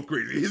 you're both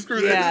crazy, he's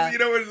crazy, you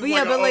know, it's just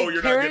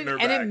you're Karen, not getting her and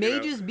back, it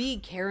may just be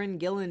Karen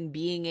Gillan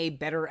being a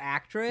better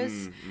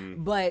actress,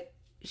 but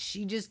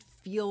she just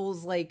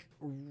feels like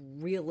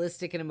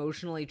realistic and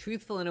emotionally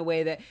truthful in a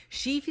way that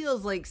she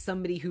feels like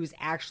somebody who's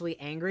actually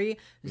angry.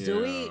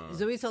 Zoe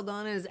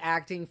Saldana's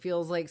acting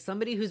feels like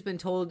somebody who's been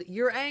told,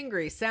 you're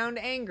angry, sound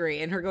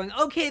angry, and her going,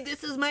 okay,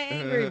 this is my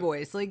angry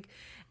voice. Like,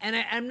 and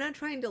I'm not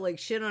trying to like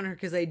shit on her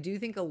because I do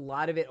think a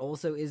lot of it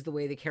also is the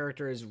way the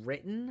character is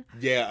written.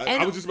 Yeah,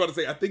 I was just about to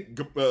say, I think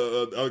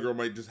the other girl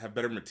might just have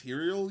better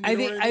material. I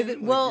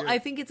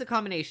think it's a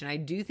combination. I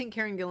do think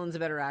Karen Gillan's a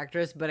better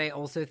actress, but I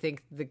also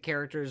think the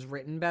character is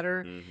written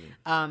better.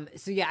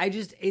 So yeah,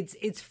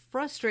 it's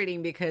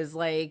frustrating because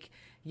like,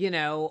 you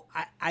know,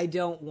 I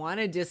don't want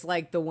to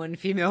dislike the one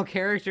female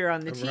character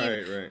on the team,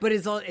 right.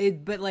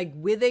 but but like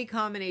with a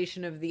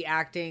combination of the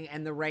acting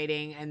and the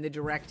writing and the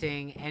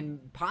directing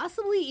and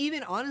possibly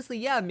even honestly,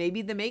 yeah,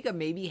 maybe the makeup,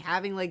 maybe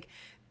having like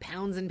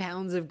pounds and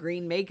pounds of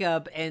green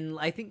makeup, and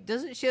I think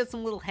doesn't she have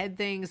some little head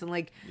things, and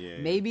like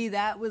maybe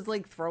that was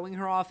like throwing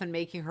her off and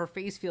making her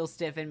face feel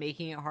stiff and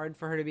making it hard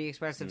for her to be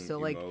expressive. So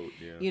like,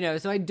 you know,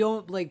 so I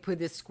don't like put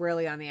this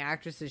squarely on the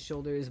actress's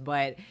shoulders,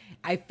 but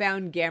I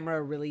found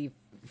Gamera really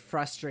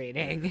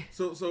frustrating.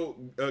 So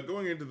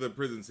going into the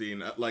prison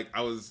scene, like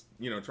I was,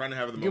 you know, trying to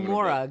have the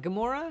moment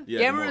Gamora?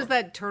 Yeah, Gamora is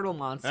that turtle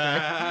monster.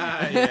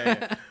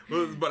 Yeah.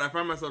 But I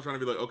find myself trying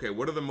to be like, okay,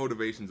 what are the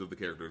motivations of the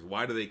characters?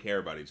 Why do they care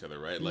about each other,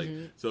 right? Like,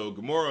 so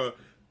Gamora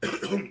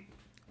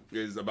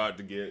is about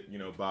to get, you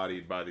know,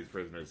 bodied by these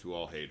prisoners who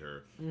all hate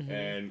her.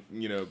 And,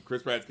 you know,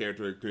 Chris Pratt's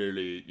character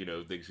clearly, you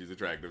know, thinks she's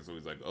attractive, so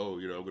he's like, oh,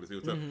 you know, I'm going to see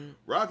what's up.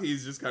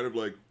 Rocky's just kind of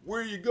like,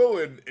 where are you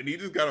going? And he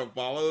just kind of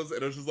follows,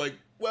 and it's just like,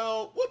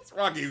 well, what's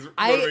Rocky's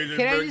motivation for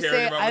caring about what's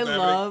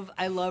happening?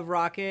 I love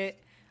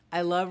Rocket.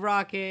 I love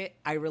Rocket.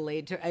 I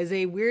relate to as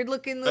a weird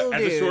looking little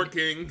dude. As a short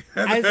king.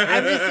 I'm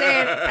just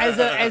saying,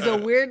 as a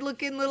weird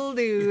looking little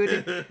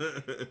dude,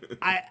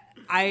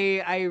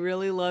 I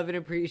really love and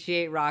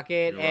appreciate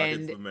Rocket.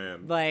 Rocket's the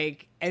man.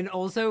 Like, and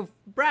also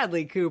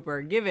Bradley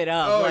Cooper. Give it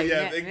up. Oh like,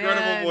 yeah,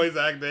 incredible voice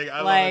acting.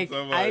 I love it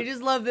so much. I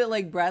just love that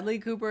like Bradley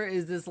Cooper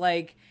is this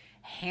like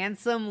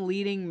handsome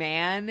leading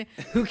man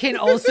who can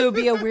also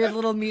be a weird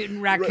little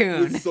mutant raccoon.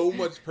 With so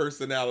much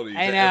personality.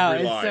 I know,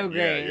 it's line. So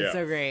great. Yeah. It's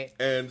so great.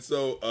 And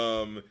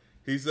so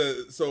he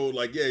says, so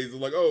like, yeah, he's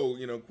like, oh,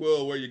 you know,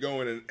 Quill, where you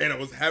going? And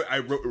I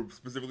wrote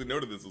specifically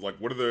noted this, was like,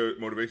 what are the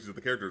motivations of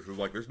the characters? Because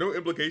like, there's no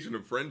implication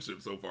of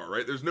friendship so far,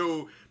 right? There's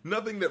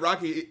nothing that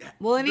Rocky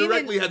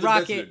directly has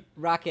invested.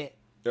 Rocket.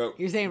 Oh,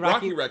 you're saying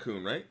Rocky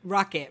Raccoon, right?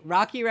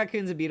 Rocky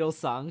Raccoon's a Beatles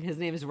song. His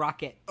name is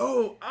Rocket.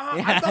 Oh,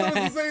 I thought it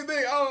was the same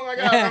thing. Oh my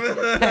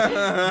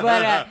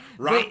god!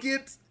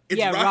 Rocket.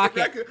 It's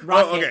Rocket.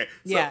 Oh, okay.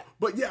 So,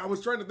 but yeah, I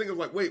was trying to think of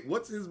like, wait,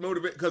 what's his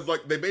motivation? Because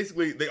like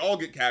they all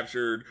get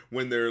captured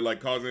when they're like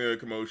causing a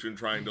commotion,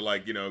 trying to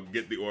like, you know,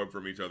 get the orb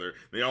from each other.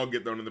 They all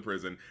get thrown in the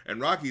prison, and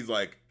Rocket's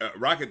like,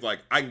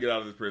 I can get out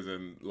of this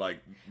prison. Like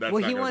that's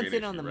well, not he wants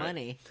in on the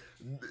money.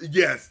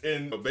 Yes,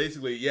 and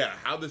basically, yeah,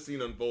 how the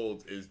scene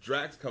unfolds is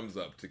Drax comes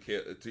up to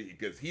kill,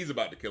 because he's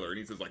about to kill her, and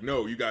he says like,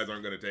 "No, you guys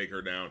aren't going to take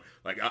her down.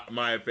 Like,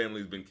 my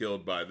family's been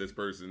killed by this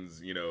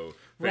person's, you know,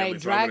 family.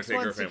 Right, so Drax I'm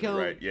going wants to take to her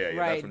family." kill. Right, yeah,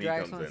 right, that's when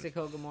Drax he comes wants to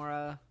kill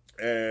Gamora.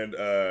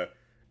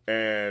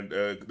 And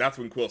that's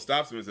when Quill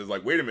stops him and says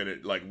like, wait a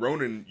minute, like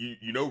Ronan,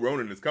 you know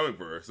Ronan is coming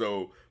for her,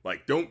 so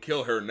like don't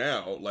kill her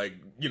now, like,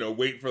 you know,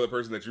 wait for the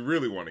person that you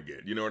really want to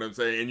get, you know what I'm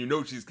saying? And you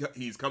know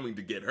he's coming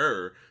to get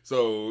her,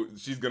 so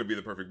she's gonna be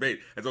the perfect bait.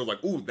 And so I was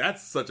like, ooh,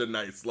 that's such a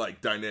nice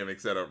like dynamic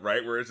setup,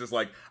 right? Where it's just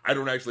like, I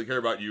don't actually care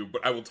about you,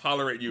 but I will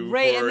tolerate you,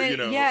 right? For, and then, you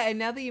know, yeah. And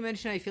now that you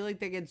mention, I feel like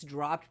that gets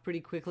dropped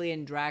pretty quickly,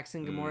 and Drax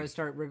and Gamora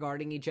start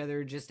regarding each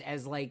other just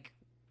as like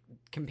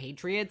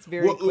compatriots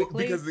very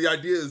quickly. Because the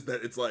idea is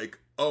that it's like,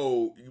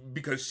 oh,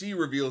 because she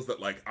reveals that,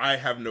 like, I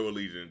have no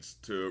allegiance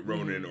to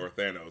Ronan Mm-hmm. or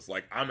Thanos.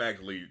 Like, I'm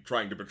actually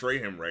trying to betray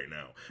him right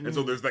now. And so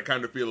Mm-hmm. there's that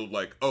kind of feel of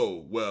like,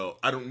 oh, well,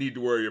 I don't need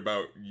to worry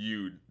about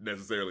you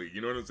necessarily.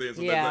 You know what I'm saying?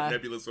 So Yeah. that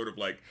Nebula sort of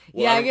like,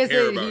 well, Yeah, I I don't guess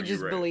care that about he you,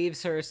 just right?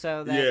 believes her,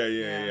 so that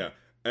Yeah.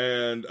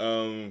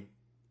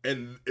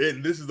 And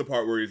this is the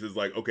part where he says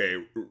like,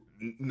 okay,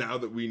 now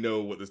that we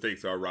know what the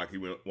stakes are,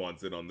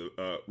 wants in on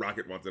the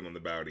Rocket wants in on the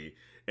bounty,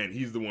 and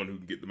he's the one who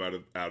can get them out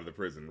of the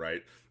prison,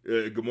 right?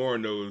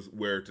 Gamora knows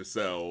where to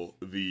sell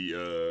the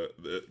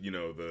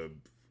the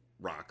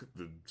rock,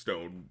 the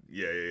stone,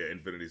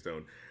 Infinity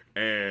Stone.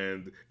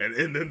 And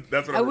then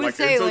that's what I I'm would like.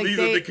 say, And so like, these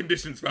are the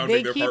conditions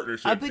founding their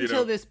partnership. Up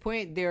until this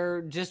point,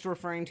 they're just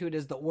referring to it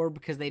as the orb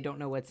because they don't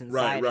know what's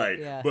inside. Right.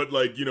 It. Yeah. But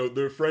like,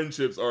 their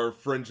friendships are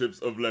friendships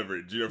of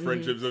leverage,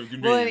 friendships of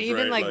convenience. Well, and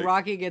even right? like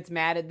Rocky gets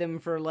mad at them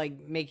for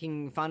like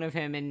making fun of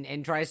him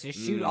and tries to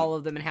shoot all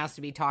of them and has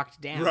to be talked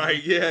down.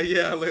 Right,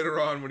 yeah. Later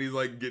on when he's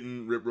like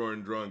getting rip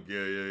roaring drunk.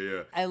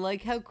 Yeah. I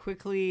like how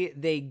quickly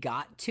they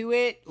got to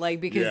it,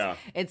 like, because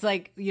it's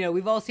like,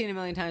 we've all seen a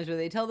million times where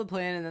they tell the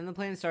plan and then the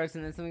plan starts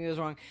and then something goes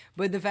wrong.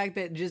 But the fact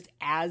that just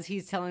as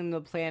he's telling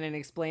the plan and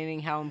explaining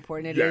how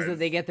important it is that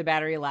they get the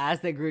battery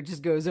last, that Groot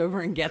just goes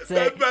over and gets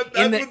it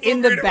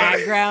in the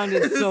background.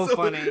 It's so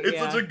funny. It's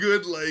such a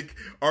good, like,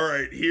 all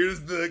right,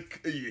 here's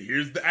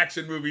the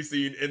action movie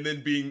scene, and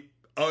then being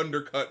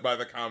undercut by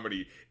the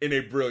comedy in a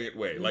brilliant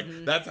way. Like,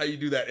 that's how you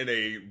do that in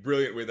a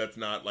brilliant way that's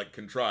not like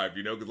contrived,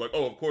 because like,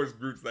 oh, of course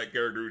Groot's that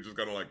character who's just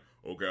kind of like,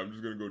 okay, I'm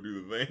just gonna go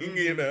do the thing,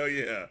 and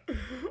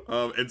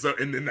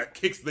then that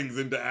kicks things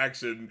into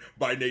action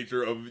by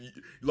nature of,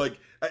 like,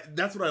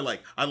 that's what I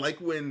like. I like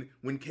when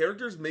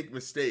characters make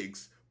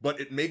mistakes, but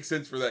it makes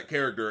sense for that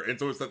character, and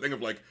so it's that thing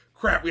of like,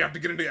 crap, we have to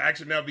get into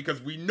action now because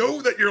we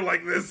know that you're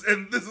like this,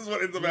 and this is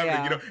what ends up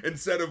happening,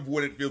 instead of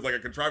when it feels like a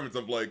contrivance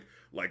of like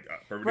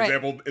perfect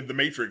example in The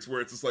Matrix,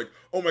 where it's just like,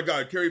 oh my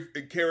god, Carrie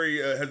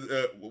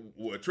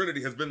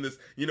Trinity has been this,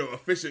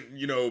 efficient,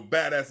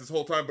 badass this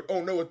whole time, but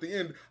oh no, at the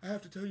end, I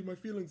have to tell you my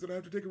feelings and I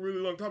have to take a really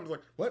long time. It's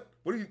like, what?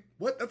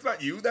 What? That's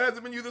not you. That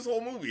hasn't been you this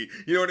whole movie.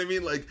 You know what I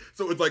mean? Like,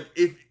 so it's like,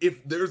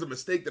 if there's a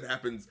mistake that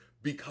happens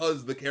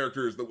because the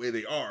character is the way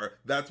they are,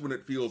 that's when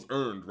it feels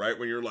earned, right?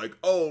 When you're like,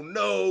 oh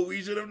no,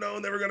 we should have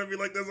known they were gonna be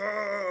like this.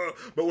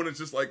 But when it's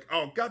just like,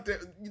 oh goddamn,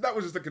 that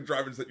was just a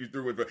contrivance that you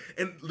threw in.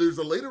 And there's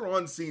a later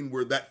on scene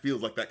where that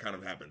feels like that kind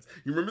of happens.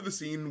 You remember the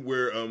scene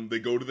where they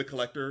go to the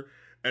Collector?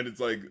 And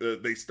it's like,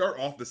 they start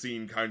off the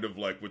scene kind of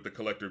like with the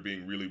Collector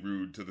being really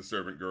rude to the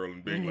servant girl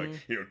and being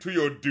like, to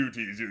your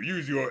duties,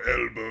 use your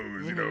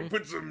elbows,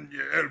 put some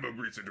elbow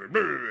grease into it.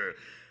 Blah, blah, blah.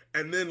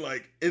 And then,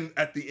 like,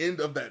 at the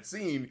end of that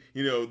scene,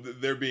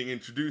 they're being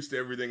introduced to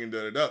everything and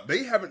da-da-da.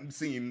 They haven't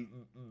seen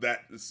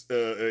that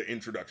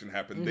introduction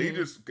happen. They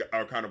just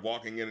are kind of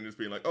walking in and just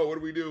being like, oh, what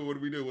do we do? What do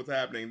we do? What's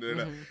happening?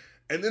 Da-da-da.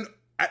 And then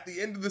at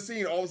the end of the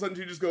scene, all of a sudden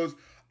she just goes,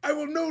 I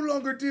will no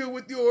longer deal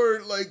with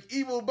your, like,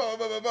 evil blah,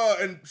 blah, blah, blah.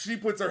 And she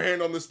puts her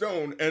hand on the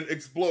stone and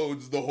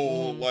explodes the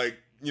whole, like,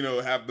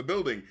 half the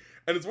building.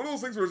 And it's one of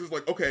those things where it's just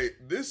like, okay,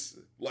 this,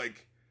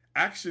 like,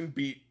 action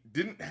beat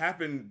didn't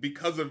happen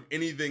because of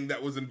anything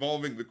that was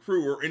involving the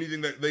crew or anything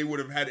that they would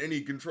have had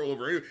any control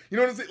over. You know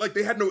what I'm saying? Like,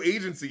 they had no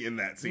agency in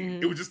that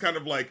scene. It was just kind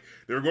of like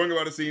they were going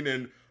about a scene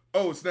and,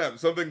 oh snap,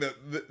 something that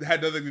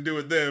had nothing to do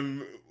with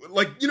them.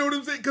 Like, you know what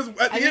I'm saying? Because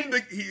at the end,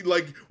 he,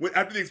 like,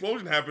 after the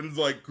explosion happens,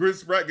 like,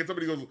 Chris Pratt gets up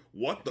and he goes,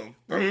 what the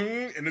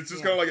f-? And it's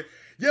just kind of like,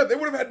 yeah, they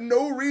would have had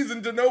no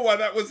reason to know why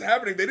that was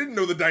happening. They didn't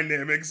know the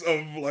dynamics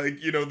of, like,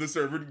 the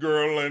servant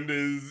girl and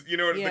his, the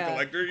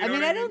Collector. I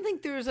mean, I don't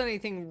think there's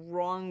anything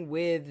wrong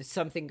with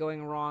something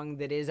going wrong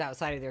that is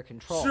outside of their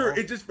control. Sure,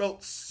 it just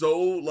felt so,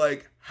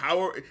 like,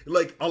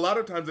 like, a lot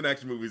of times in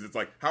action movies, it's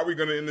like, how are we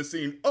going to end the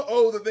scene?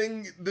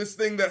 This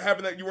thing that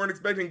happened that you weren't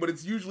expecting, but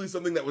it's usually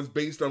something that was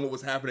based on what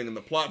was happening in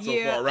the plot so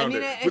far around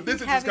it. But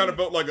this, it just kind of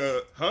felt like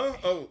a, huh?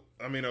 Oh,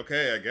 I mean,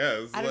 okay, I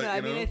guess. I don't know.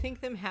 I mean, I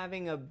think them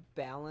having a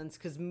balance,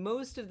 because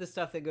most of the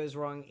stuff that goes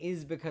wrong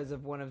is because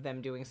of one of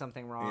them doing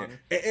something wrong.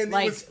 Yeah. And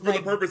like, it was for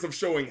the purpose of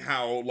showing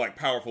how, like,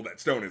 powerful that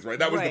stone is, right?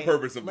 That was the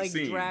purpose of the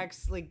scene. Like,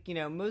 Drax, like,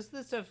 most of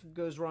the stuff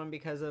goes wrong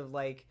because of,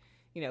 like,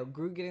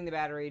 Groot getting the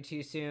battery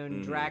too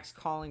soon, Drax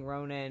calling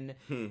Ronan,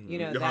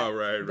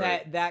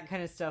 that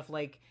kind of stuff,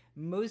 like,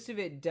 most of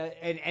it does,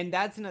 and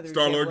that's another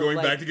Star-Lord going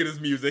back to get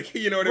his music,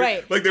 you know what I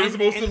mean? Like, they were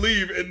supposed to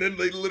leave, and then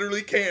they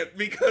literally can't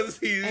because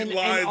he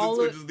lies and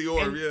switches the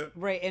orb,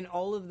 and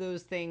all of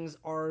those things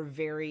are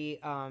very,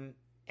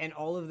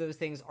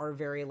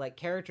 like,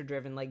 character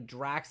driven. Like,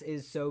 Drax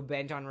is so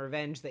bent on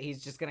revenge that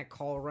he's just gonna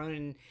call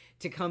Ronan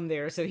to come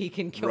there so he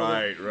can kill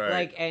him.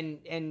 Like,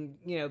 and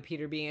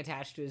Peter being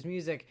attached to his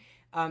music.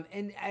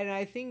 And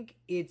I think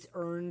it's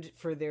earned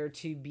for there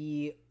to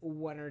be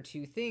one or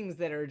two things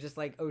that are just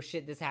like, oh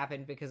shit, this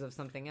happened because of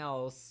something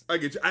else. I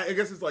get you. I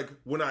guess it's like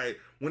when I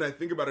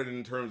think about it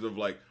in terms of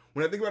like,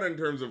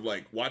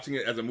 watching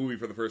it as a movie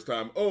for the first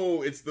time,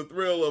 oh, it's the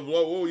thrill of,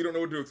 oh, you don't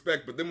know what to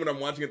expect. But then when I'm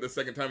watching it the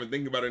second time and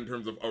thinking about it in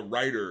terms of a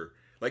writer,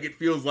 like, it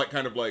feels like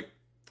kind of like,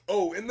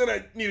 oh, and then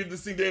I needed the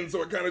scene to end,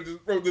 so I kind of just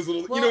wrote this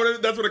little. Well, you know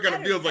what? That's what it kind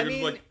of feels like. I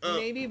mean, it's like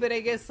maybe, but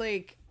I guess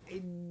like I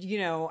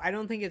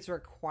don't think it's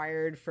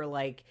required for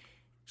like.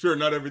 Sure,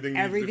 not everything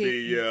needs to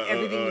be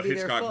a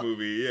Hitchcock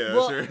movie. Yeah,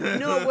 well, sure.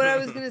 No, what I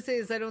was going to say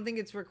is I don't think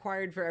it's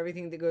required for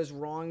everything that goes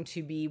wrong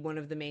to be one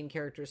of the main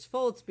character's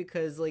faults,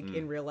 because like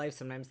in real life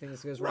sometimes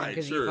things goes wrong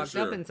because you fucked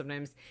up, and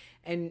sometimes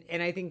and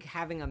I think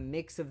having a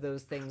mix of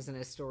those things in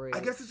a story, I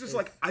guess it's just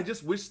like I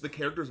just wish the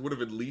characters would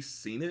have at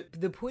least seen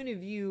it. The point of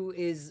view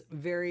is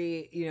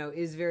very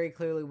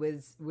clearly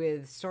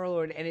with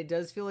Star-Lord, and it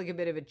does feel like a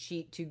bit of a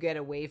cheat to get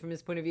away from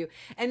his point of view.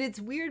 And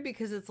it's weird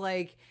because it's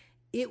like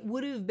it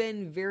would have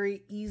been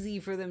very easy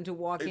for them to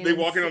walk in. They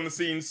walk in on the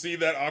scene, see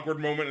that awkward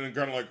moment, and then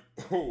kind of like,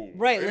 oh,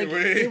 right.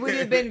 Anyway. Like it would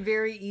have been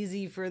very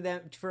easy for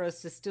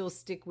us to still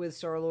stick with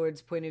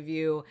Star-Lord's point of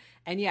view,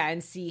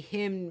 and see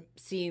him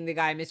seeing the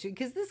guy mistreat,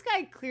 because this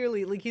guy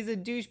clearly, like, he's a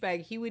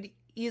douchebag. He would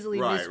easily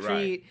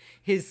mistreat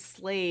his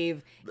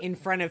slave in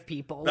front of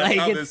people. That's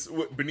like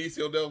how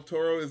Benicio del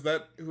Toro, is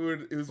that who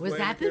was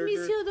that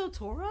Benicio del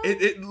Toro?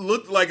 It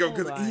looked like him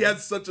because he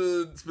has such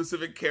a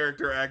specific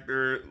character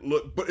actor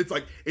look, but it's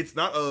like it's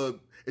not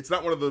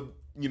one of the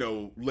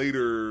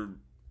later.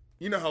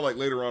 You know how like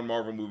later on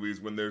Marvel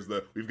movies when there's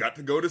we've got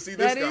to go to see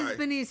this guy. That is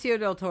Benicio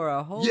del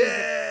Toro.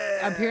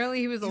 Apparently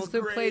he was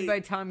also played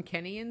by Tom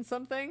Kenny in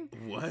something.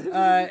 What?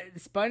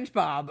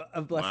 SpongeBob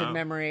of blessed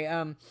memory.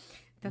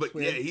 That's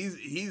weird. Yeah,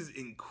 he's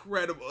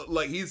incredible.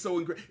 Like he's so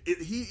incredible.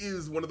 He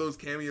is one of those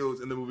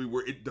cameos in the movie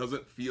where it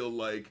doesn't feel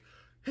like,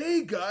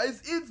 hey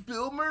guys, it's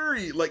Bill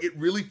Murray. Like it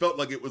really felt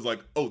like it was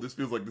like, oh, this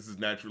feels like this is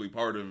naturally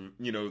part of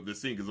the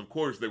scene, because of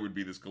course there would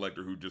be this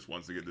collector who just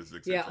wants to get this.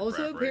 Yeah.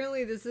 Also,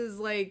 apparently this is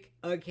like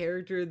a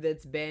character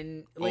that's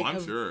been like. Oh,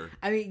 I'm sure.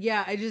 I mean,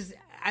 yeah.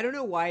 I don't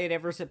know why it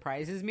ever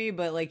surprises me,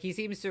 but like he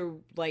seems so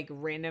like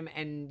random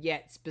and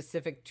yet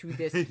specific to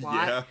this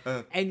plot.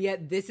 Yeah. And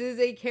yet this is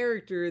a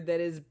character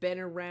that has been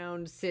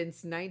around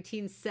since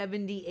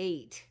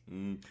 1978.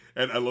 And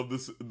I love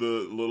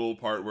the little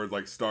part where it's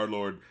like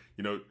Star-Lord,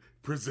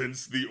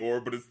 presents the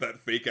orb, but it's that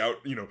fake out,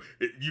 you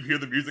hear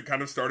the music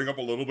kind of starting up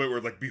a little bit where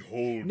it's like,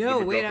 behold. No,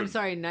 wait, I'm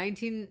sorry,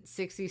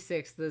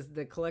 1966.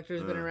 The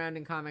collector's been around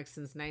in comics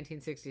since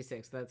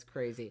 1966. That's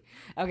crazy.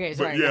 Okay,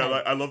 sorry. But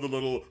yeah, I love the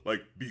little,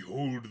 like,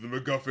 behold the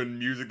MacGuffin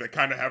music that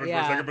kind of happened for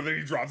a second, but then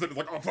he drops it, it's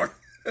like, oh, fuck.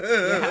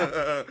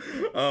 Yeah.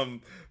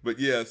 But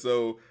yeah,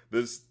 so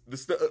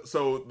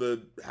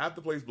the half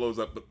the place blows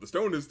up, but the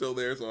stone is still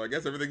there, so I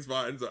guess everything's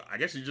fine. So I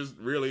guess she just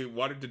really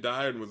wanted to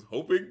die and was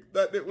hoping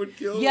that it would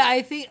kill. Yeah,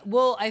 I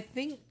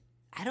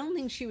don't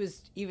think she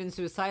was even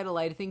suicidal.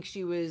 I think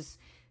she was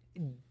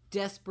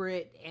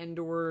desperate and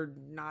or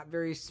not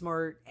very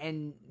smart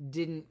and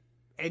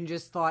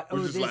just thought,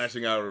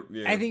 lashing out.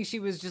 Yeah. I think she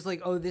was just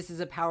like, oh, this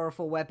is a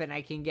powerful weapon.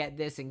 I can get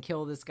this and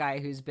kill this guy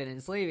who's been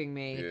enslaving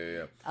me.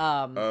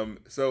 Yeah.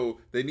 So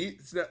they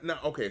need now.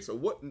 Okay, so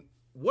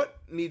what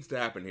needs to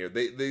happen here?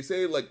 They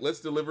say like, let's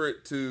deliver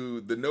it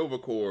to the Nova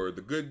Corps,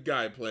 the good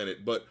guy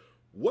planet, but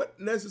what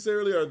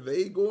necessarily are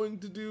they going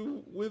to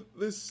do with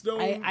this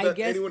stone that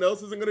anyone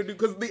else isn't going to do?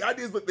 Because the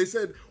idea is that they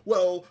said,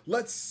 well,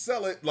 let's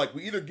sell it. Like,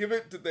 we either give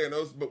it to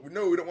Thanos, but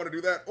no, we don't want to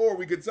do that. Or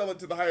we could sell it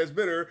to the highest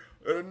bidder.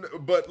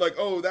 But, like,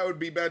 oh, that would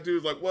be bad too.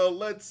 It's like, well,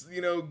 let's,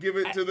 give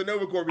it to the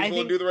Nova Corps people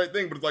and do the right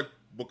thing. But it's like,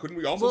 well, couldn't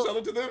we also sell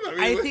it to them?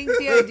 I think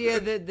the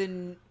idea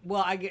that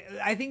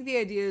I think the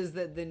idea is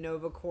that the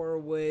Nova Corps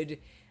would,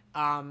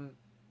 the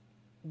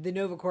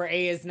Nova Corps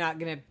is not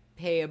going to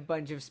pay a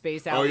bunch of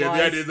space outlaws. Oh yeah,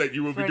 the idea is that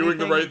you will be doing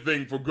the right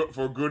thing for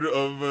good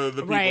of the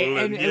people. Right,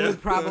 and it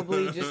would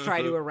probably just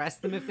try to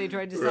arrest them if they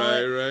tried to sell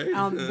it.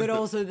 Right. But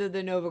also that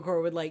the Nova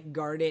Corps would like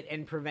guard it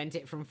and prevent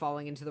it from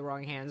falling into the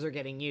wrong hands or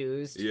getting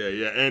used.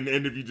 Yeah, and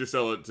if you just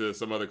sell it to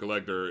some other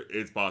collector,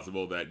 it's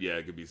possible that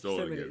it could be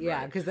stolen again.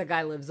 Yeah, because the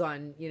guy lives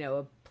on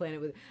a planet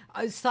with.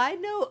 A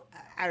side note,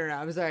 I don't know.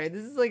 I'm sorry,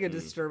 this is like a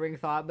disturbing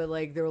thought, but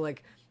like they were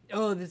like,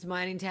 oh, this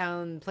mining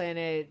town,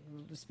 planet,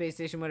 space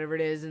station, whatever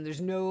it is, and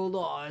there's no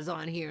laws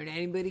on here, and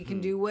anybody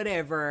can do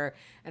whatever.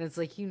 And it's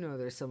like,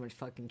 there's so much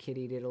fucking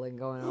kitty diddling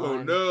going on.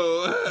 Oh,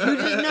 no. You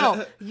just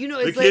know.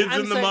 It's the kids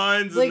in the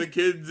mines and the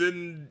kids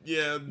in,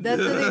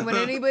 That's the thing. When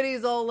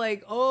anybody's all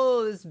like,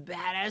 oh, this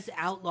badass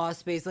outlaw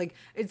space, like,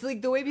 it's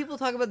like the way people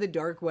talk about the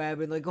dark web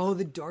and like, oh,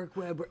 the dark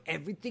web where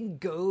everything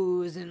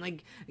goes and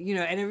like, and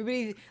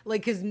everybody,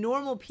 like, because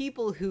normal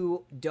people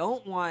who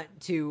don't want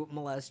to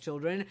molest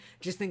children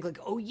just think like,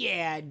 oh,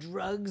 yeah,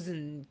 drugs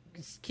and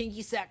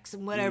kinky sex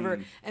and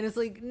whatever, and it's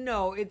like,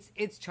 no,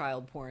 it's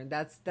child porn.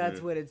 That's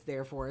what it's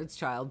there for. It's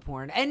child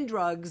porn and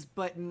drugs,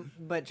 but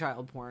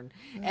child porn.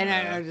 And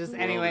I just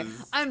anyway,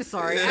 I'm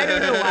sorry. I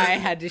don't know why I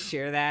had to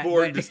share that.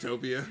 Boring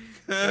dystopia.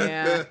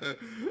 Yeah.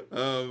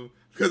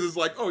 Because it's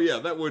like, oh yeah,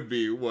 that would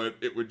be what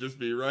it would just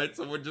be, right?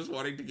 Someone just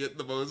wanting to get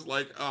the most,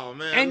 like, oh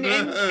man.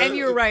 And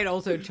you're right,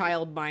 also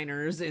child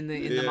minors in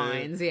the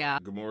mines, yeah.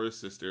 Gamora's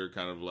sister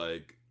kind of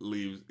like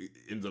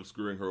ends up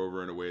screwing her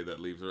over in a way that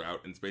leaves her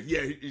out in space.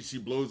 Yeah, she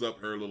blows up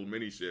her little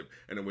mini ship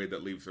in a way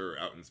that leaves her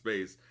out in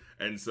space.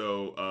 And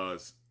so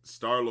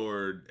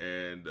Star-Lord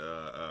and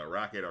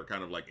Rocket are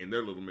kind of like in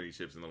their little mini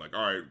ships, and they're like,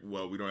 all right,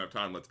 well, we don't have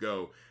time, let's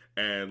go.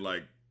 And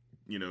like,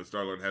 you know,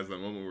 Star-Lord has that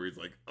moment where he's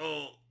like,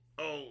 oh,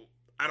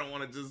 I don't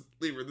want to just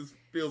leave her. This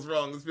feels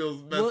wrong. This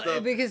feels messed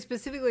up. Because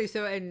specifically,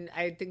 and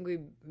I think we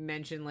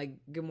mentioned, like,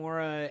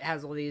 Gamora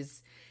has all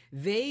these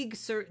vague,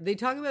 they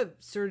talk about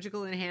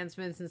surgical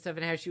enhancements and stuff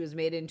and how she was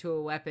made into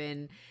a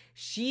weapon.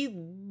 She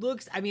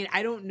looks, I mean,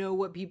 I don't know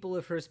what people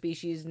of her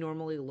species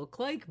normally look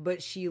like,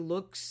 but she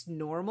looks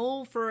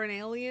normal for an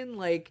alien.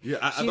 Like, yeah,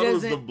 I thought it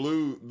was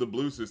the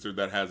blue sister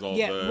that has all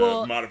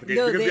the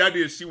modifications. Because the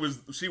idea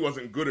is she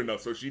wasn't good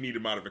enough, so she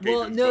needed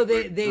modifications.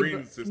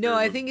 Well, no,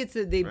 I think it's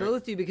that they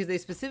both do, because they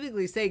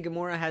specifically say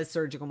Gamora has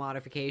surgical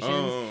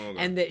modifications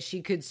and that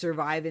she could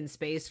survive in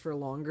space for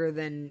longer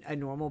than a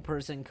normal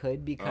person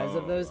could because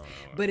of those.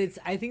 But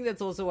I think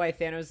that's also why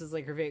Thanos is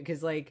like her favorite,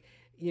 because like,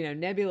 you know,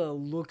 Nebula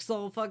looks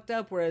all fucked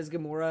up, whereas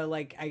Gamora,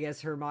 like, I guess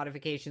her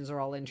modifications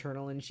are all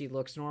internal and she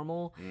looks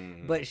normal,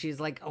 but she's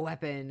like a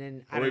weapon,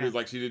 and I don't know. It's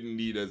like she didn't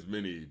need as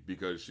many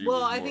because she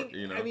well, was I more, think,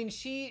 you know. I mean,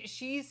 she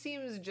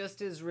seems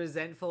just as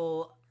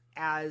resentful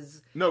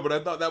as... No, but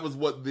I thought that was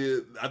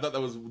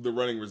the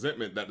running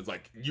resentment, that is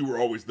like, you were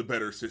always the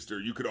better sister,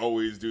 you could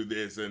always do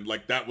this, and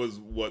like that was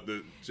what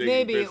the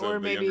maybe just I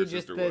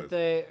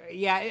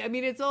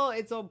mean, it's all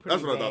pretty that's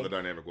what vague. I thought the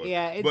dynamic was.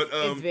 Yeah,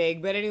 it's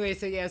vague, but anyway,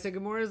 so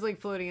Gamora's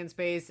like floating in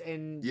space,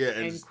 and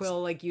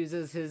Quill like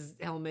uses his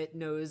helmet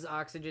nose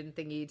oxygen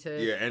thingy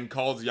to and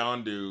calls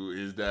Yondu,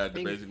 his dad,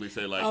 to basically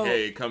say like,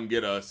 hey, come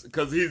get us,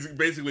 because he's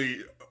basically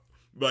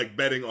like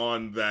betting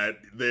on that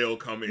they'll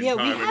come in time in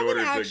order to... Yeah, we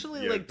haven't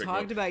actually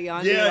talked about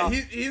Yondu at at all.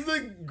 He's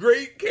a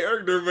great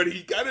character, but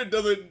he kind of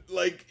doesn't,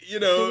 like, you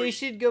know... So we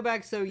should go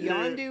back. So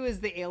Yondu is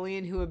the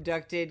alien who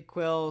abducted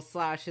Quill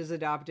 / his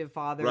adoptive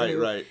father.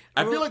 Right.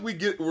 I feel like we're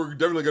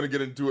definitely going to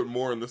get into it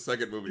more in the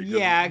second movie.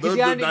 Yeah, because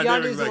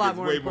Yondu's a lot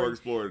more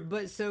explored.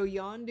 But so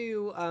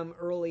Yondu,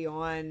 early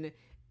on...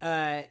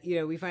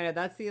 we find out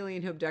that's the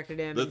alien who abducted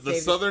him. The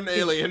southern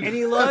alien. And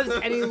he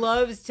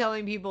loves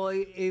telling people,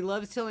 he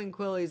loves telling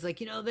Quill, he's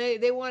like, you know,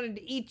 they wanted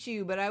to eat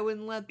you, but I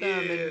wouldn't let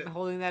them, and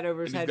holding that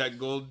over his head. He's got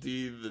gold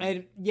teeth.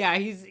 And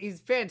he's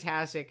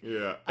fantastic.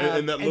 Yeah.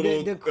 And that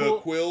little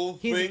quill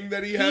thing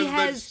that he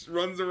has that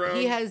runs around.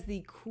 He has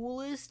the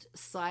coolest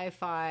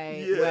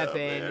sci-fi weapon.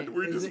 Man,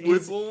 where he just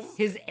whistles.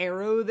 His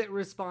arrow that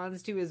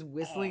responds to his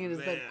whistling, and is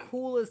the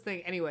coolest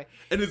thing. Anyway.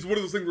 And it's one of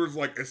those things where it's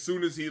like, as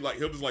soon as he'll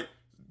just like,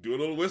 do a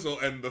little whistle,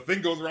 and the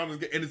thing goes around,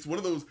 and it's one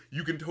of those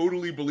you can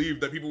totally believe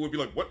that people would be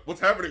like,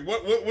 what's happening?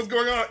 What's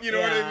going on? You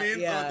know what I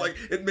mean? Yeah. So it's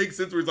like, it makes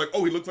sense where he's like,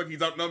 oh, he looks like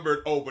he's outnumbered.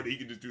 Oh, but he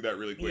can just do that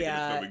really quick, and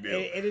it's no big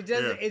deal. And it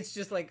does. Yeah. It's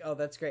just like, oh,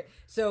 that's great.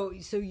 So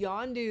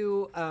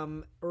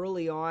Yondu,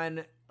 early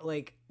on,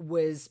 like,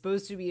 was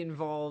supposed to be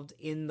involved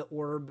in the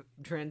orb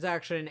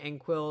transaction, and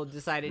Quill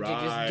decided to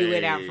just do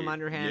it out from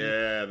under him.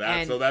 Yeah,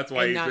 that's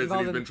why he's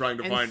been trying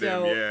to find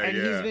him.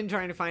 He's been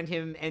trying to find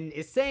him and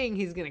is saying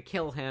he's going to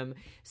kill him.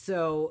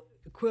 So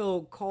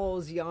Quill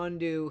calls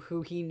Yondu,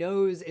 who he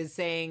knows is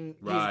saying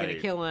he's going to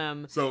kill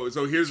him. So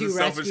here's the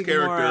selfish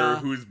character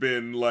who's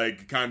been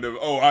like, kind of,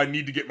 oh, I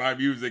need to get my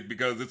music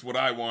because it's what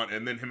I want,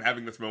 and then him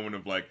having this moment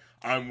of like,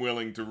 I'm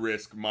willing to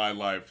risk my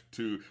life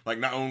to, like,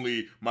 not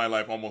only my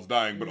life almost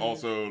dying, but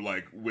also,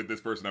 like, with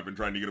this person I've been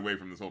trying to get away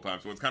from this whole time.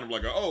 So it's kind of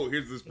like,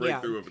 here's this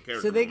breakthrough of a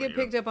character. So they get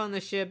picked up on the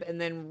ship, and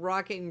then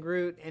Rocket and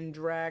Groot and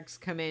Drax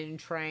come in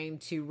trying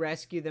to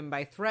rescue them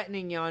by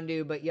threatening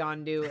Yondu, but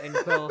Yondu and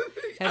Quill...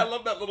 I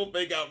love that little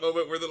fake-out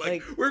moment where they're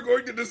like, we're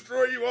going to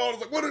destroy you all. It's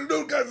like, what are you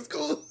doing, guys? It's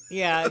cool.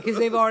 Yeah, because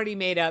they've already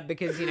made up,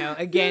 because, you know,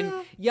 again,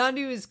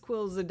 Yondu is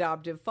Quill's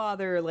adoptive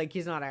father. Like,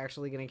 he's not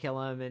actually going to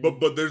kill him. And...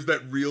 But there's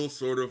that real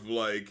sort of,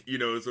 like, you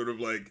know, sort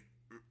of like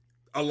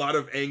a lot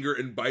of anger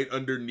and bite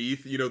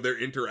underneath, you know, their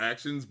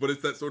interactions. But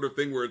it's that sort of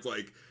thing where it's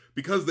like,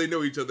 because they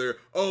know each other,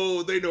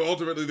 they know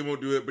ultimately they won't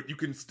do it, but you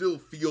can still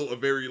feel a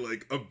very,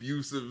 like,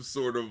 abusive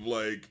sort of,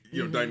 like,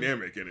 you know,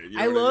 dynamic in it. You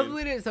know I love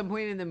when at some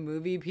point in the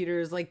movie, Peter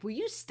is like, will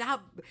you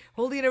stop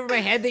holding it over my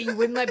head that you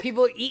wouldn't let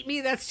people eat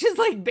me? That's just,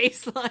 like,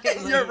 baseline. Like,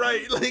 yeah,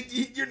 right.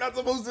 Like, you're not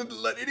supposed to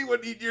let anyone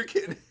eat your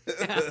kid.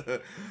 Yeah.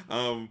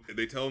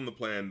 They tell them the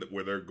plan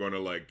where they're going to,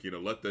 like, you know,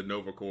 let the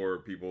Nova Corps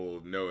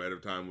people know ahead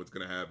of time what's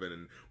going to happen,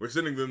 and we're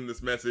sending them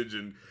this message,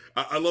 and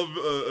I love,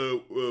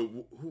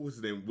 who was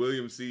his name?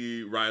 William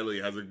C. Riley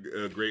has a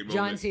great moment.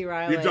 John C.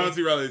 Reilly. Yeah, John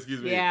C. Reilly,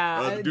 excuse me.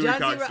 Yeah. The Dewey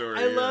Cox story.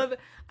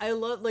 I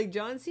love, like,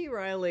 John C.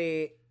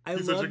 Reilly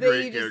He's such a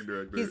great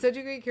character actor. He's such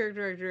a great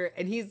character actor,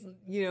 and he's,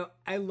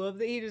 I love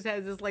that he just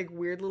has this like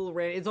weird little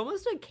rant. It's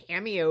almost a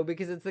cameo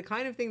because it's the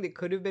kind of thing that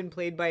could have been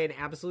played by an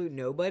absolute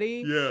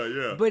nobody.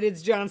 Yeah. But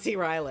it's John C.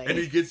 Reilly, and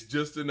he gets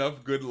just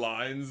enough good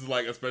lines,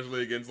 like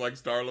especially against like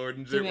Star-Lord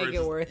and shit, to make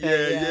it worth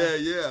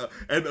it. Yeah,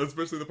 and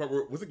especially the part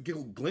where was it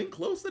Glenn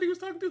Close that he was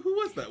talking to? Who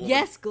was that one?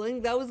 Yes,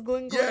 Glenn. That was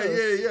Glenn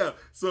Close. Yeah.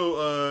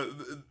 So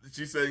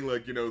she's saying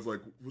like, it's like,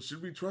 well,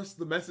 should we trust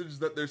the message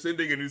that they're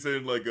sending? And he's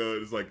saying like,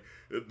 it's like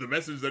the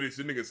message that he's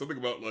sending is something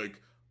about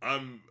like, I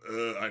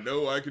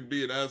know I can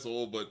be an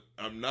asshole, but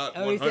I'm not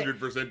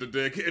 100% a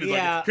dick. And it's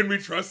like, can we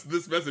trust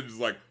this message? It's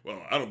like,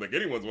 well, I don't think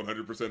anyone's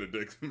 100% a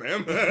dick,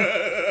 ma'am.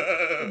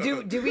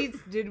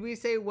 Did we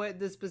say what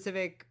the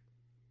specific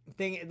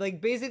thing?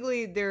 Like,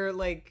 basically, they're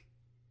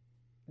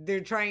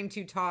trying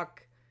to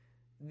talk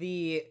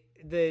the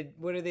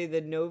what are they?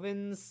 The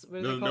Novans? What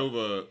are they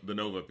called? The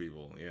Nova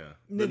people. Yeah,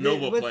 the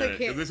Nova planet.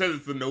 Because they said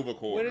it's the Nova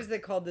core. What is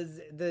it called? I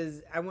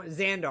want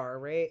Xandar,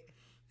 right?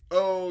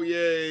 Oh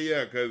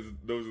yeah. Because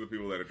those are the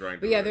people that are trying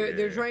to. But yeah,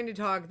 they're trying to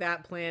talk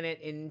that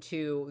planet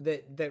into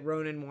that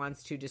Ronan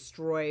wants to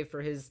destroy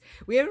for his.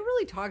 We haven't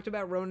really talked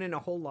about Ronan a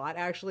whole lot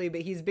actually,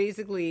 but he's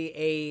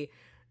basically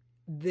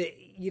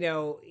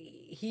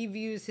he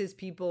views his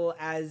people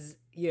as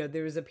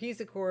there was a peace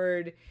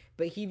accord,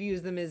 but he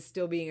views them as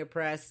still being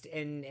oppressed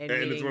and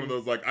it's one of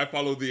those like, I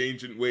follow the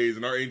ancient ways,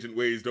 and our ancient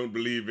ways don't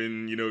believe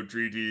in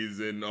treaties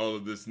and all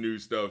of this new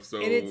stuff.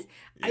 So and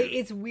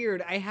it's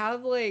weird. I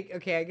have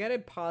I gotta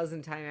pause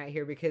and time out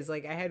here because I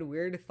had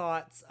weird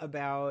thoughts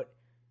about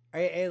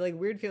I like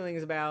weird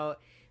feelings about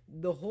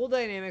the whole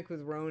dynamic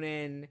with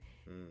Ronan.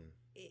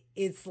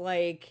 It's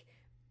like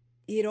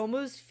it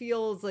almost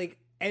feels like.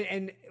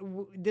 And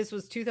this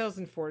was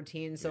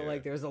 2014, so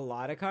there's a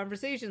lot of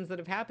conversations that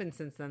have happened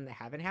since then that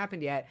haven't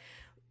happened yet.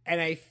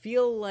 And I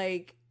feel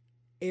like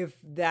if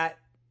that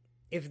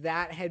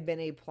had been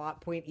a plot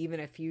point even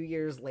a few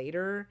years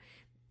later,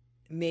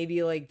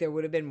 maybe there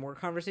would have been more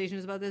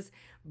conversations about this.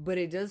 But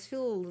it does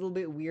feel a little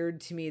bit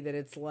weird to me that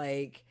it's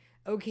like,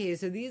 okay,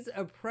 so these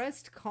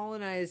oppressed,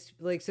 colonized,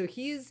 so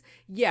he's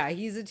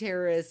a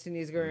terrorist and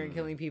he's going around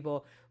killing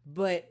people,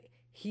 but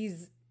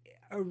he's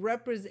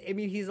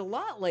he's a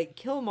lot like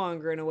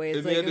Killmonger in a way.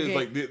 It's there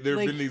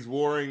have been these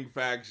warring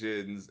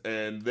factions,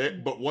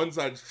 but one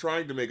side's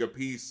trying to make a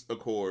peace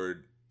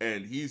accord,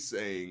 and he's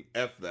saying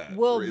 "F that."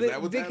 Well, is that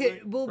what's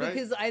happening? Well, right?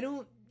 Because I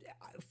don't.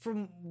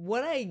 From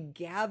what I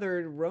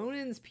gathered,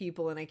 Ronan's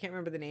people, and I can't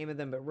remember the name of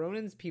them, but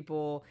Ronan's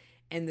people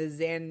and the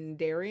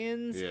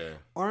Xandarians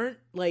aren't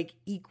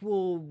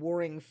equal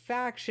warring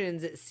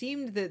factions. It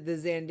seemed that the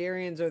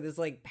Xandarians are this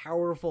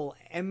powerful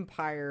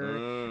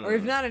empire, or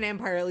if not an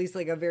empire, at least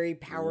a very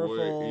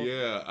powerful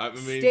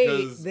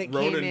because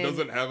Ronan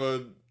doesn't have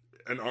an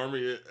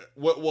army.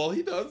 Well,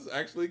 he does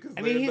actually.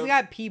 He's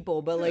got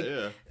people, but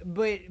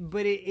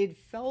but it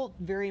felt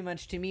very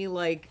much to me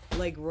like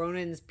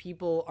Ronan's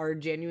people are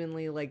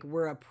genuinely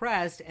we're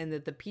oppressed, and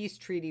that the peace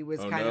treaty was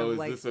is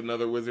this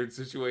another wizard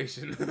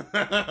situation?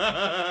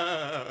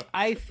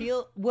 I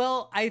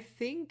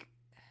think.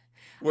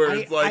 Where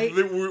it's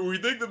we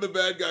think that the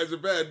bad guys are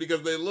bad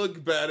because they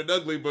look bad and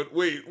ugly, but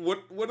wait,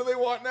 what do they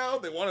want now?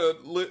 They want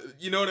to,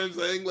 you know what I'm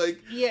saying?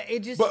 It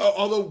just.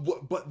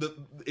 But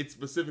it's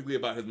specifically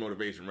about his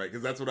motivation, right?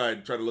 Because that's what I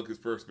try to look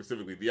for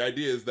specifically. The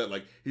idea is that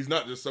he's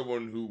not just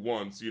someone who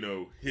wants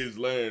his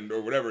land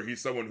or whatever. He's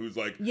someone who's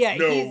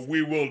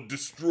we will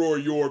destroy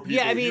your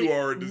people. You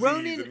are a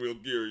disease, and we'll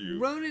cure you.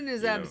 Ronan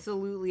is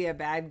absolutely a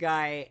bad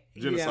guy.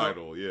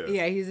 Genocidal,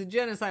 yeah, he's a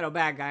genocidal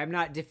bad guy. I'm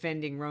not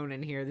defending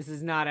Ronan here. This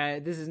is not a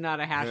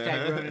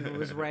hashtag Ronan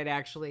was right,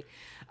 actually.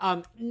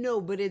 No,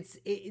 but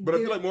but I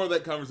feel like more of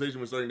that conversation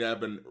was starting to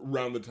happen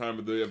around the time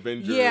of the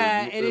Avengers.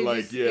 Yeah, and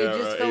it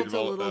just felt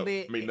a little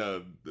bit.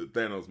 The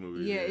Thanos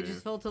movie. Yeah, it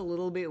just felt a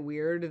little bit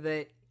weird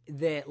that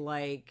it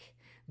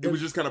was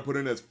just kind of put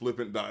in as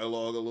flippant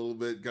dialogue a little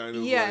bit, kind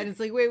of. Yeah, and it's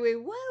wait,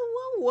 what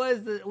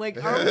was the are we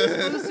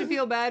supposed to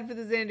feel bad for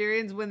the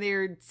Xandarians when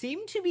they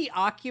seem to be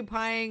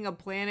occupying a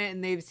planet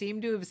and they've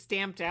seemed to have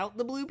stamped out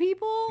the blue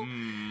people?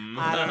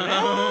 I don't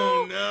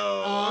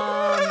know.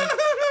 Oh no.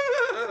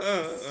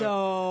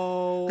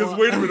 So because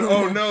wait a minute,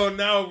 oh no,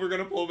 now we're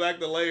gonna pull back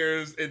the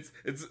layers.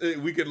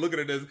 We could look at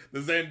it as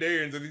the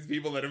Xandarians are these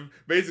people that have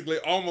basically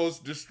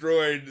almost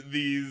destroyed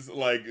these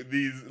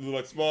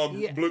small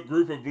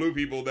group of blue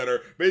people that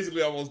are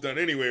basically almost done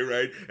anyway,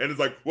 right? And it's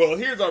well,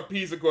 here's our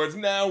peace accords.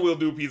 Now we'll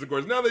do peace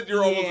accords. Now that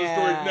you're almost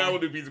destroyed, now we'll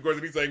do peace accords.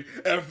 And he's saying,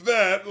 "F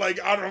that!"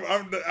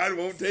 I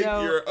won't take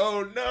your.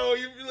 Oh no,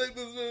 you feel like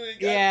this movie.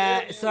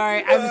 Yeah,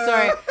 sorry. I'm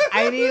sorry.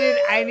 I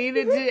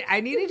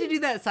needed to do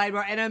that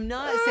sidebar, and I'm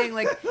not saying saying,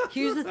 like,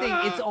 here's the thing.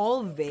 It's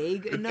all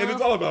vague enough. And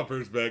it's all about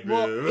perspective.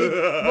 Well,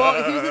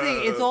 here's the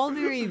thing. It's all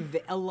very...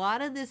 a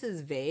lot of this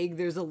is vague.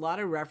 There's a lot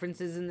of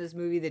references in this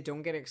movie that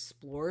don't get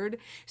explored.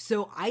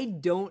 So I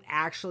don't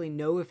actually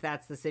know if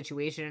that's the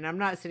situation. And I'm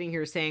not sitting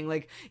here saying,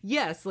 like,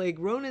 yes, like,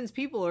 Ronan's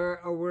people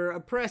were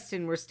oppressed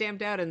and were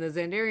stamped out and the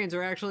Xandarians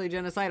are actually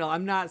genocidal.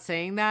 I'm not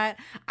saying that.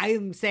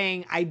 I'm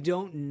saying I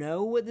don't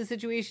know what the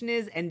situation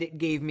is, and it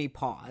gave me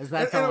pause.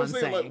 That's all I'm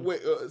saying. Like,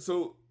 wait,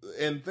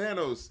 and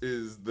Thanos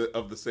is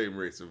of the same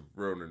race of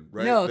Ronan,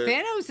 right? No,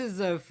 Thanos is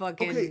a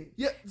fucking... Okay,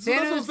 yeah, so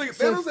that's what I'm saying.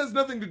 Thanos has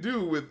nothing to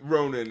do with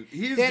Ronan.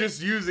 He's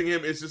just using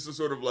him. It's just a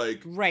sort of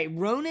like... Right,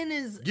 Ronan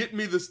is... Get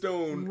me the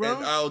stone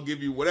and I'll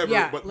give you whatever.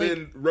 Yeah, but like,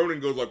 then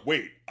Ronan goes like,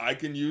 wait, I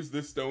can use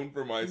this stone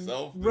for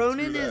myself?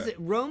 Ronan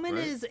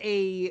is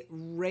a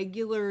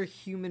regular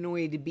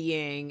humanoid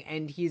being,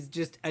 and he's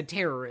just a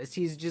terrorist.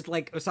 He's just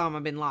like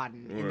Osama bin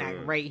Laden in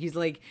that, right?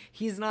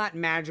 He's not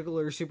magical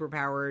or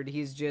superpowered.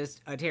 He's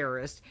just a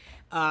terrorist.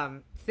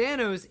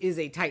 Thanos is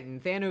a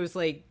Titan. Thanos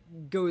like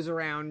goes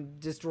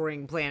around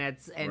destroying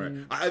planets,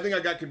 and I think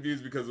I got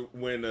confused because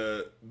when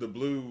the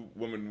blue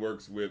woman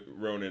works with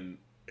Ronan,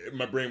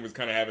 my brain was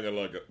kind of having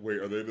wait,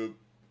 are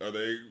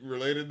they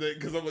related?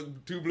 Because I'm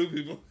like, two blue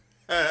people.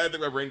 I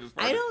think my brain just...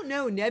 I don't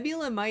know.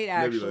 Nebula might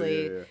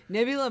actually.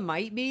 Nebula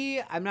might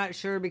be. I'm not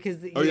sure because...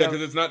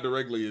 because it's not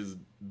directly his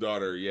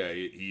daughter. Yeah,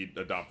 he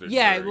adopted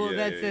her. Well,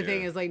 that's the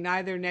thing is like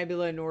neither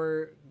Nebula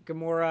nor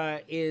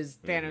Gamora is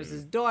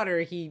Thanos'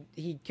 daughter.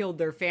 He killed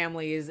their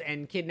families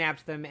and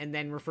kidnapped them and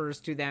then refers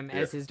to them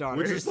as his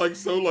daughters. Which is like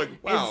so like,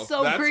 wow. It's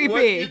so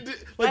creepy.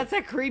 That's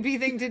a creepy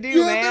thing to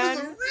do, man. That is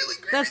a really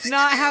creepy That's thing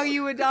not to do. how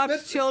you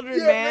adopt children,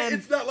 man.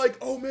 It's not like,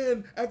 oh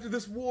man, after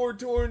this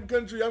war-torn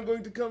country, I'm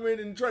going to come in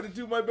and try to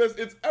do my best.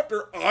 It's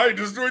after I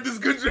destroyed this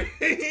country,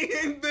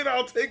 and then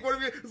I'll take one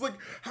of you. It's like,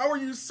 how are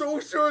you so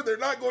sure they're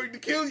not going to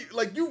kill you?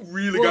 Like, you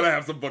really gotta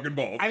have some fucking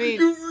balls. I mean,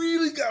 you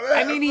really gotta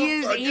have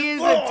he is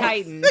balls. a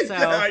Titan, so...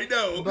 Yeah, I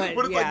know, but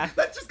it's yeah. like,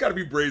 that's just gotta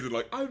be brazen.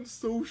 Like, I'm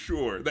so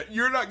sure that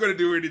you're not gonna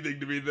do anything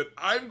to me that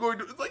I'm going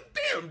to... It's like,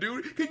 damn,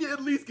 dude, can you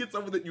at least get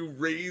someone that you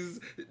raise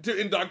to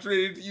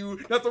indoctrinate into you,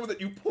 not someone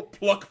that you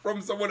pluck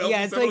from someone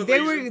else's it's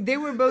like they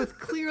were both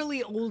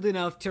clearly old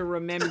enough to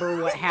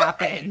remember what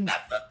happened.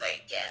 That's the thing,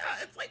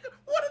 yeah. It's like,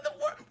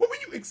 what were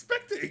you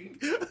expecting?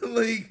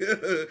 Like,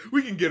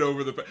 we can get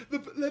over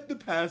let the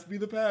past be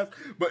the past.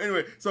 But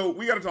anyway, so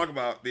we gotta talk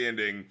about the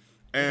ending,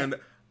 and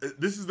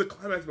this is the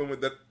climax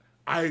moment that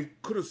I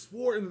could have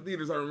swore in the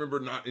theaters I remember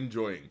not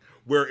enjoying,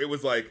 where it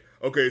was like,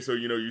 okay, so,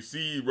 you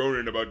see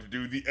Ronan about to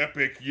do the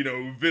epic,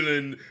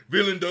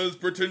 villain does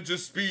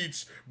pretentious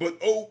speech,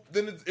 but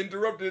then it's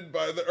interrupted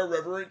by the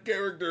irreverent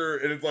character,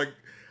 and it's like,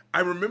 I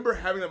remember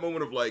having that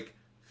moment of like,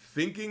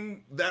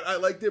 thinking that I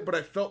liked it, but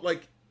I felt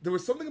like there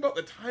was something about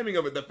the timing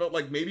of it that felt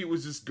like maybe it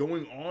was just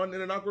going on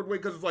in an awkward way,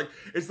 because it's like,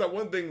 it's that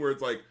one thing where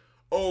it's like,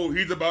 oh,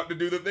 he's about to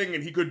do the thing,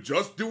 and he could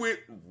just do it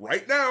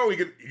right now. He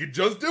could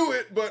just do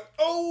it, but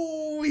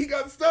he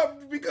got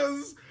stopped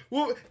because...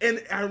 Well,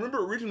 and I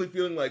remember originally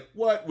feeling like,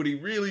 what? Would he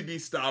really be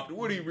stopped?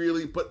 Would he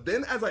really? But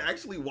then as I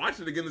actually watched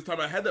it again this time,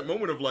 I had that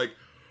moment of like,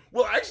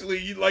 well,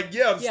 actually, like,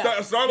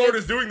 Star-Lord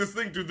is doing this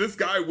thing to this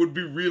guy would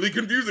be really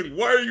confusing.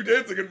 Why are you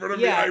dancing in front of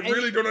me? I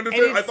really don't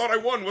understand. I thought I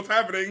won. What's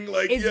happening?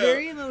 Like, it's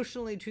very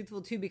emotionally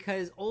truthful, too,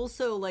 because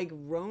also, like,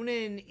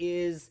 Ronan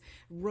is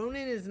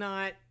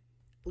not...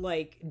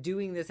 like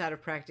doing this out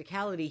of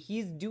practicality.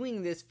 He's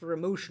doing this for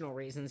emotional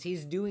reasons.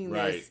 He's doing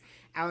this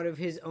out of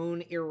his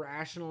own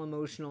irrational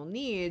emotional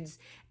needs.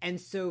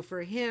 And so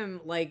for him,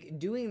 like,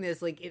 doing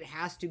this, like, it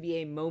has to be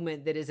a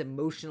moment that is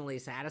emotionally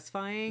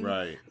satisfying.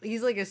 Right.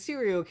 He's like a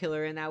serial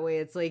killer in that way.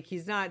 It's like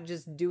he's not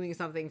just doing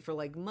something for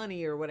like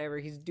money or whatever.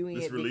 He's doing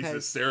it because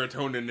releases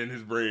serotonin in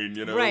his brain,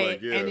 Right.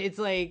 Like, yeah. And it's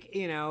like,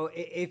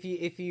 if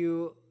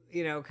you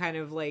kind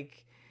of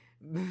like,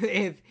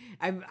 if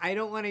I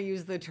don't want to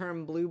use the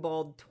term blue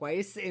balled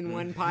twice in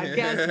one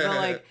podcast, but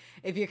like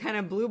if you kind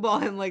of blue ball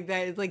him like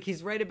that, it's like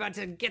he's right about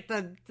to get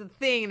the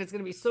thing and it's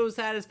going to be so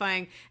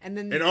satisfying,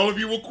 and all of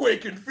you will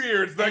quake in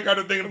fear. It's that kind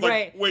of thing. And it's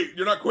like, wait,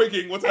 you're not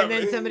quaking. What's happening?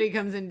 And then somebody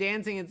comes in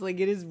dancing. It's like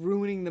it is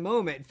ruining the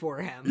moment for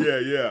him.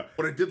 Yeah.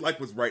 What I did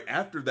like was right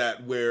after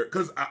that, where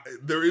because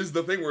there is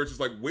the thing where it's just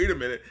like, wait a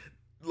minute.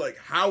 Like,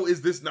 how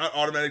is this not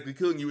automatically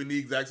killing you in the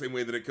exact same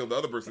way that it killed the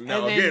other person?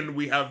 Now, again,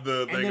 we have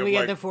the thing of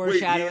get the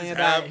foreshadowing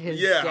about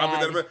his dad.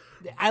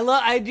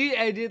 I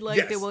did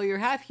like that. Well, you're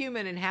half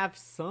human and half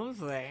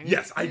something.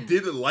 Yes, I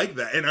did like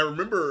that, and I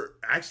remember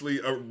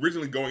actually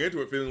originally going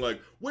into it feeling like,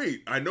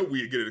 wait, I know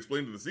we get it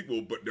explained in the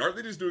sequel, but aren't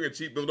they just doing a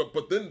cheap build-up?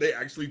 But then they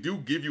actually do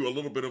give you a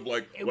little bit of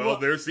like, well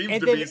there seems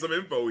to be some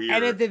info here,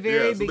 and at the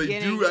very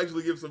beginning, so they do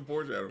actually give some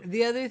foreshadowing.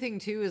 The other thing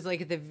too is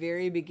like at the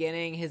very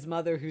beginning, his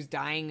mother, who's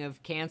dying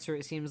of cancer,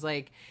 it seems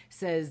like,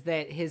 says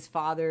that his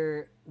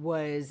father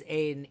was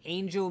an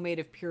angel made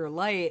of pure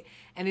light,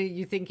 and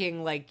you're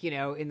thinking like,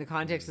 in the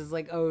context is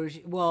like,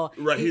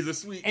 right, he's a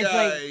sweet guy.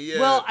 Like, yeah.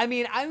 Well, I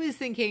mean, I was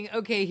thinking,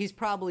 okay, he's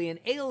probably an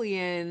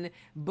alien,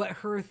 but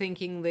her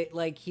thinking that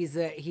like he's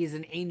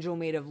an angel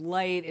made of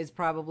light is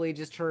probably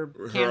just her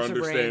cancer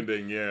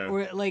understanding,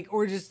 brain,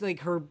 or just like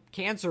her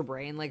cancer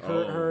brain, like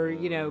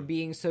her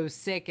being so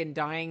sick and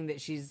dying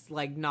that she's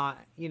like not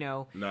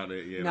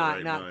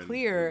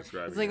clear.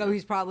 It's like,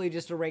 he's probably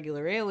just a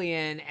regular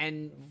alien,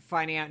 and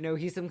finding out no,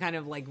 he's some kind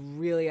of like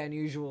really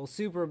unusual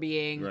super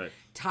being,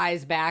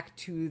 ties back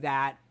to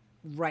that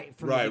right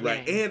from the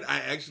beginning. And I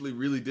actually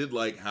really did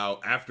like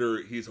how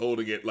after he's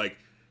holding it, like,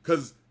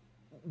 because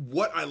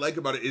what I like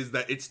about it is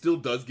that it still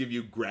does give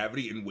you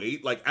gravity and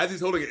weight. Like, as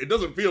he's holding it, it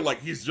doesn't feel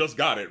like he's just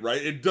got it, right?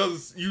 It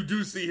does, you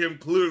do see him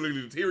clearly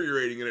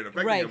deteriorating and it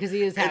affecting him. Right, because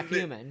he is half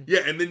human.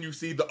 Yeah, and then you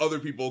see the other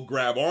people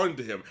grab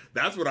onto him.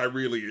 That's what I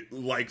really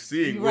like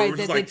seeing. Right,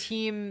 that the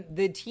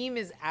team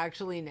is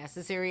actually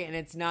necessary, and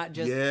it's not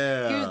just,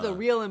 here's the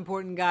real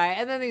important guy,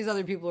 and then these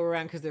other people are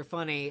around because they're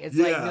funny. It's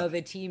like, no,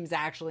 the team's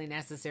actually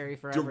necessary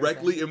for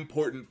directly everything.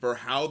 Important for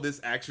how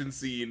this action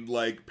scene,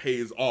 like,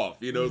 pays off.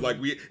 Like,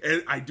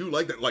 and I do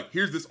like that, like,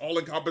 here's this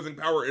all-encompassing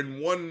power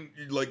and one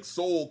like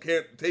soul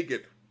can't take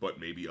it, but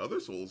maybe other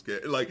souls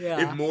can. Like,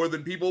 if more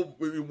than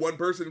one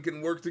person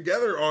can work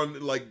together on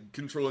like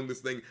controlling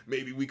this thing,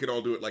 maybe we can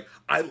all do it. Like,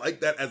 I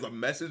like that as a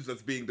message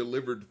that's being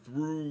delivered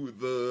through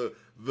the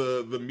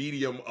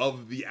medium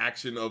of the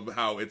action of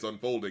how it's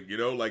unfolding,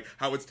 like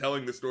how it's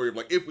telling the story of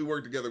like, if we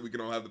work together we can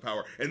all have the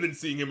power, and then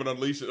seeing him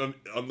unleash it in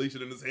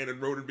his hand,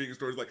 and Ronan being a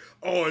story is like,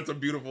 oh, it's a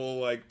beautiful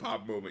like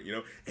pop moment,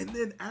 and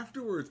then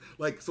afterwards,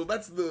 like, so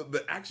that's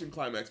the action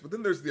climax, but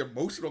then there's the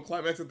emotional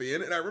climax at the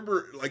end, and I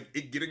remember like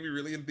it getting me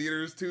really in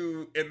theaters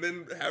too, and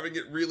then having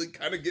it really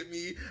kind of get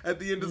me at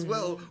the end as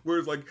well, where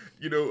it's like,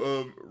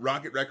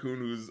 Rocket Raccoon,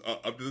 who's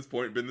up to this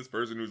point been this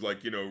person who's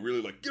like,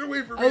 really like, get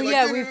away from me. Oh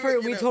yeah,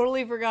 we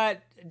totally forgot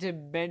to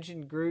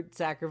mention Groot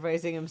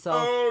sacrificing himself.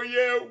 Oh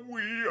yeah,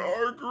 we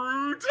are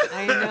Groot.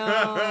 I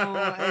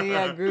know.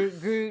 Yeah,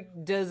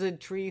 Groot does a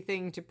tree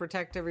thing to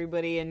protect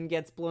everybody and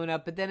gets blown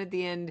up. But then at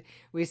the end,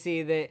 we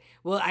see that.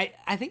 Well,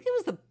 I think it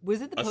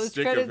was it the post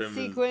credit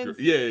sequence?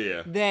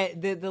 Yeah.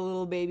 That the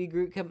little baby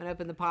Groot coming up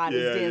in the pod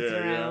is dancing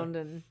around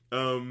and.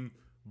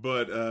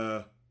 But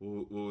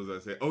what was I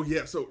saying? Oh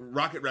yeah, so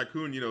Rocket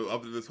Raccoon,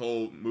 up to this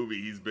whole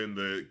movie, he's been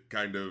the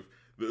kind of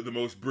the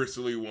most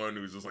bristly one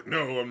who's just like,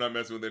 no, I'm not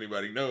messing with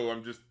anybody. No,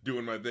 I'm just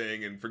doing my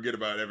thing and forget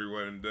about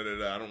everyone. And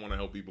I don't want to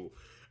help people.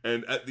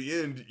 And at the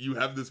end, you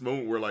have this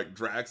moment where like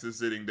Drax is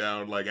sitting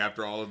down, like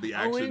after all of the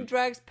action. Oh, and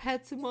Drax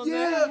pets him on the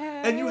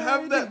head. And you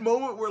have that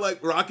moment where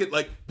like Rocket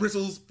like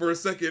bristles for a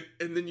second,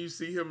 and then you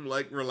see him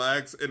like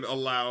relax and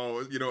allow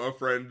a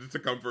friend to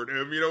comfort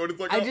him. And it's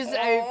like,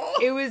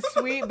 it was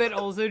sweet, but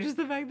also just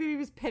the fact that he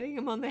was petting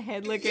him on the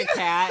head like a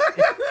cat.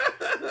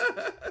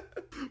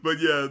 But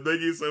yeah,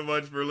 thank you so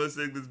much for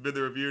listening. This has been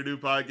the Review New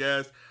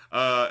Podcast.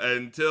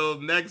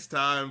 Until next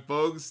time,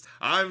 folks,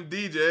 I'm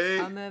DJ.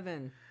 I'm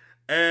Evan.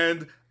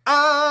 And I'm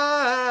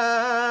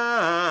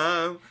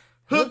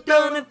hooked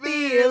on a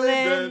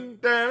feeling.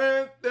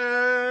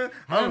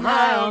 I'm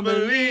high on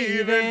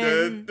believing.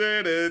 And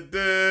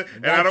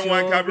I don't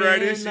want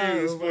copyright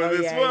issues for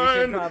this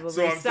one.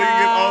 So I'm singing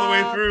it all the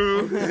way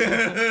through.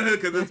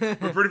 Because it's a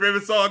pretty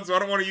famous song, so I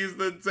don't want to use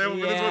the sample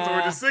for this one, so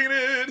we're just singing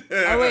it.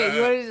 Oh, wait,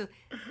 you want to just...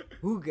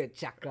 Ooga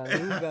chaka,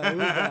 ooga,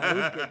 ooga,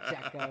 ooga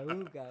chaka,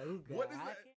 ooga, ooga. What is that?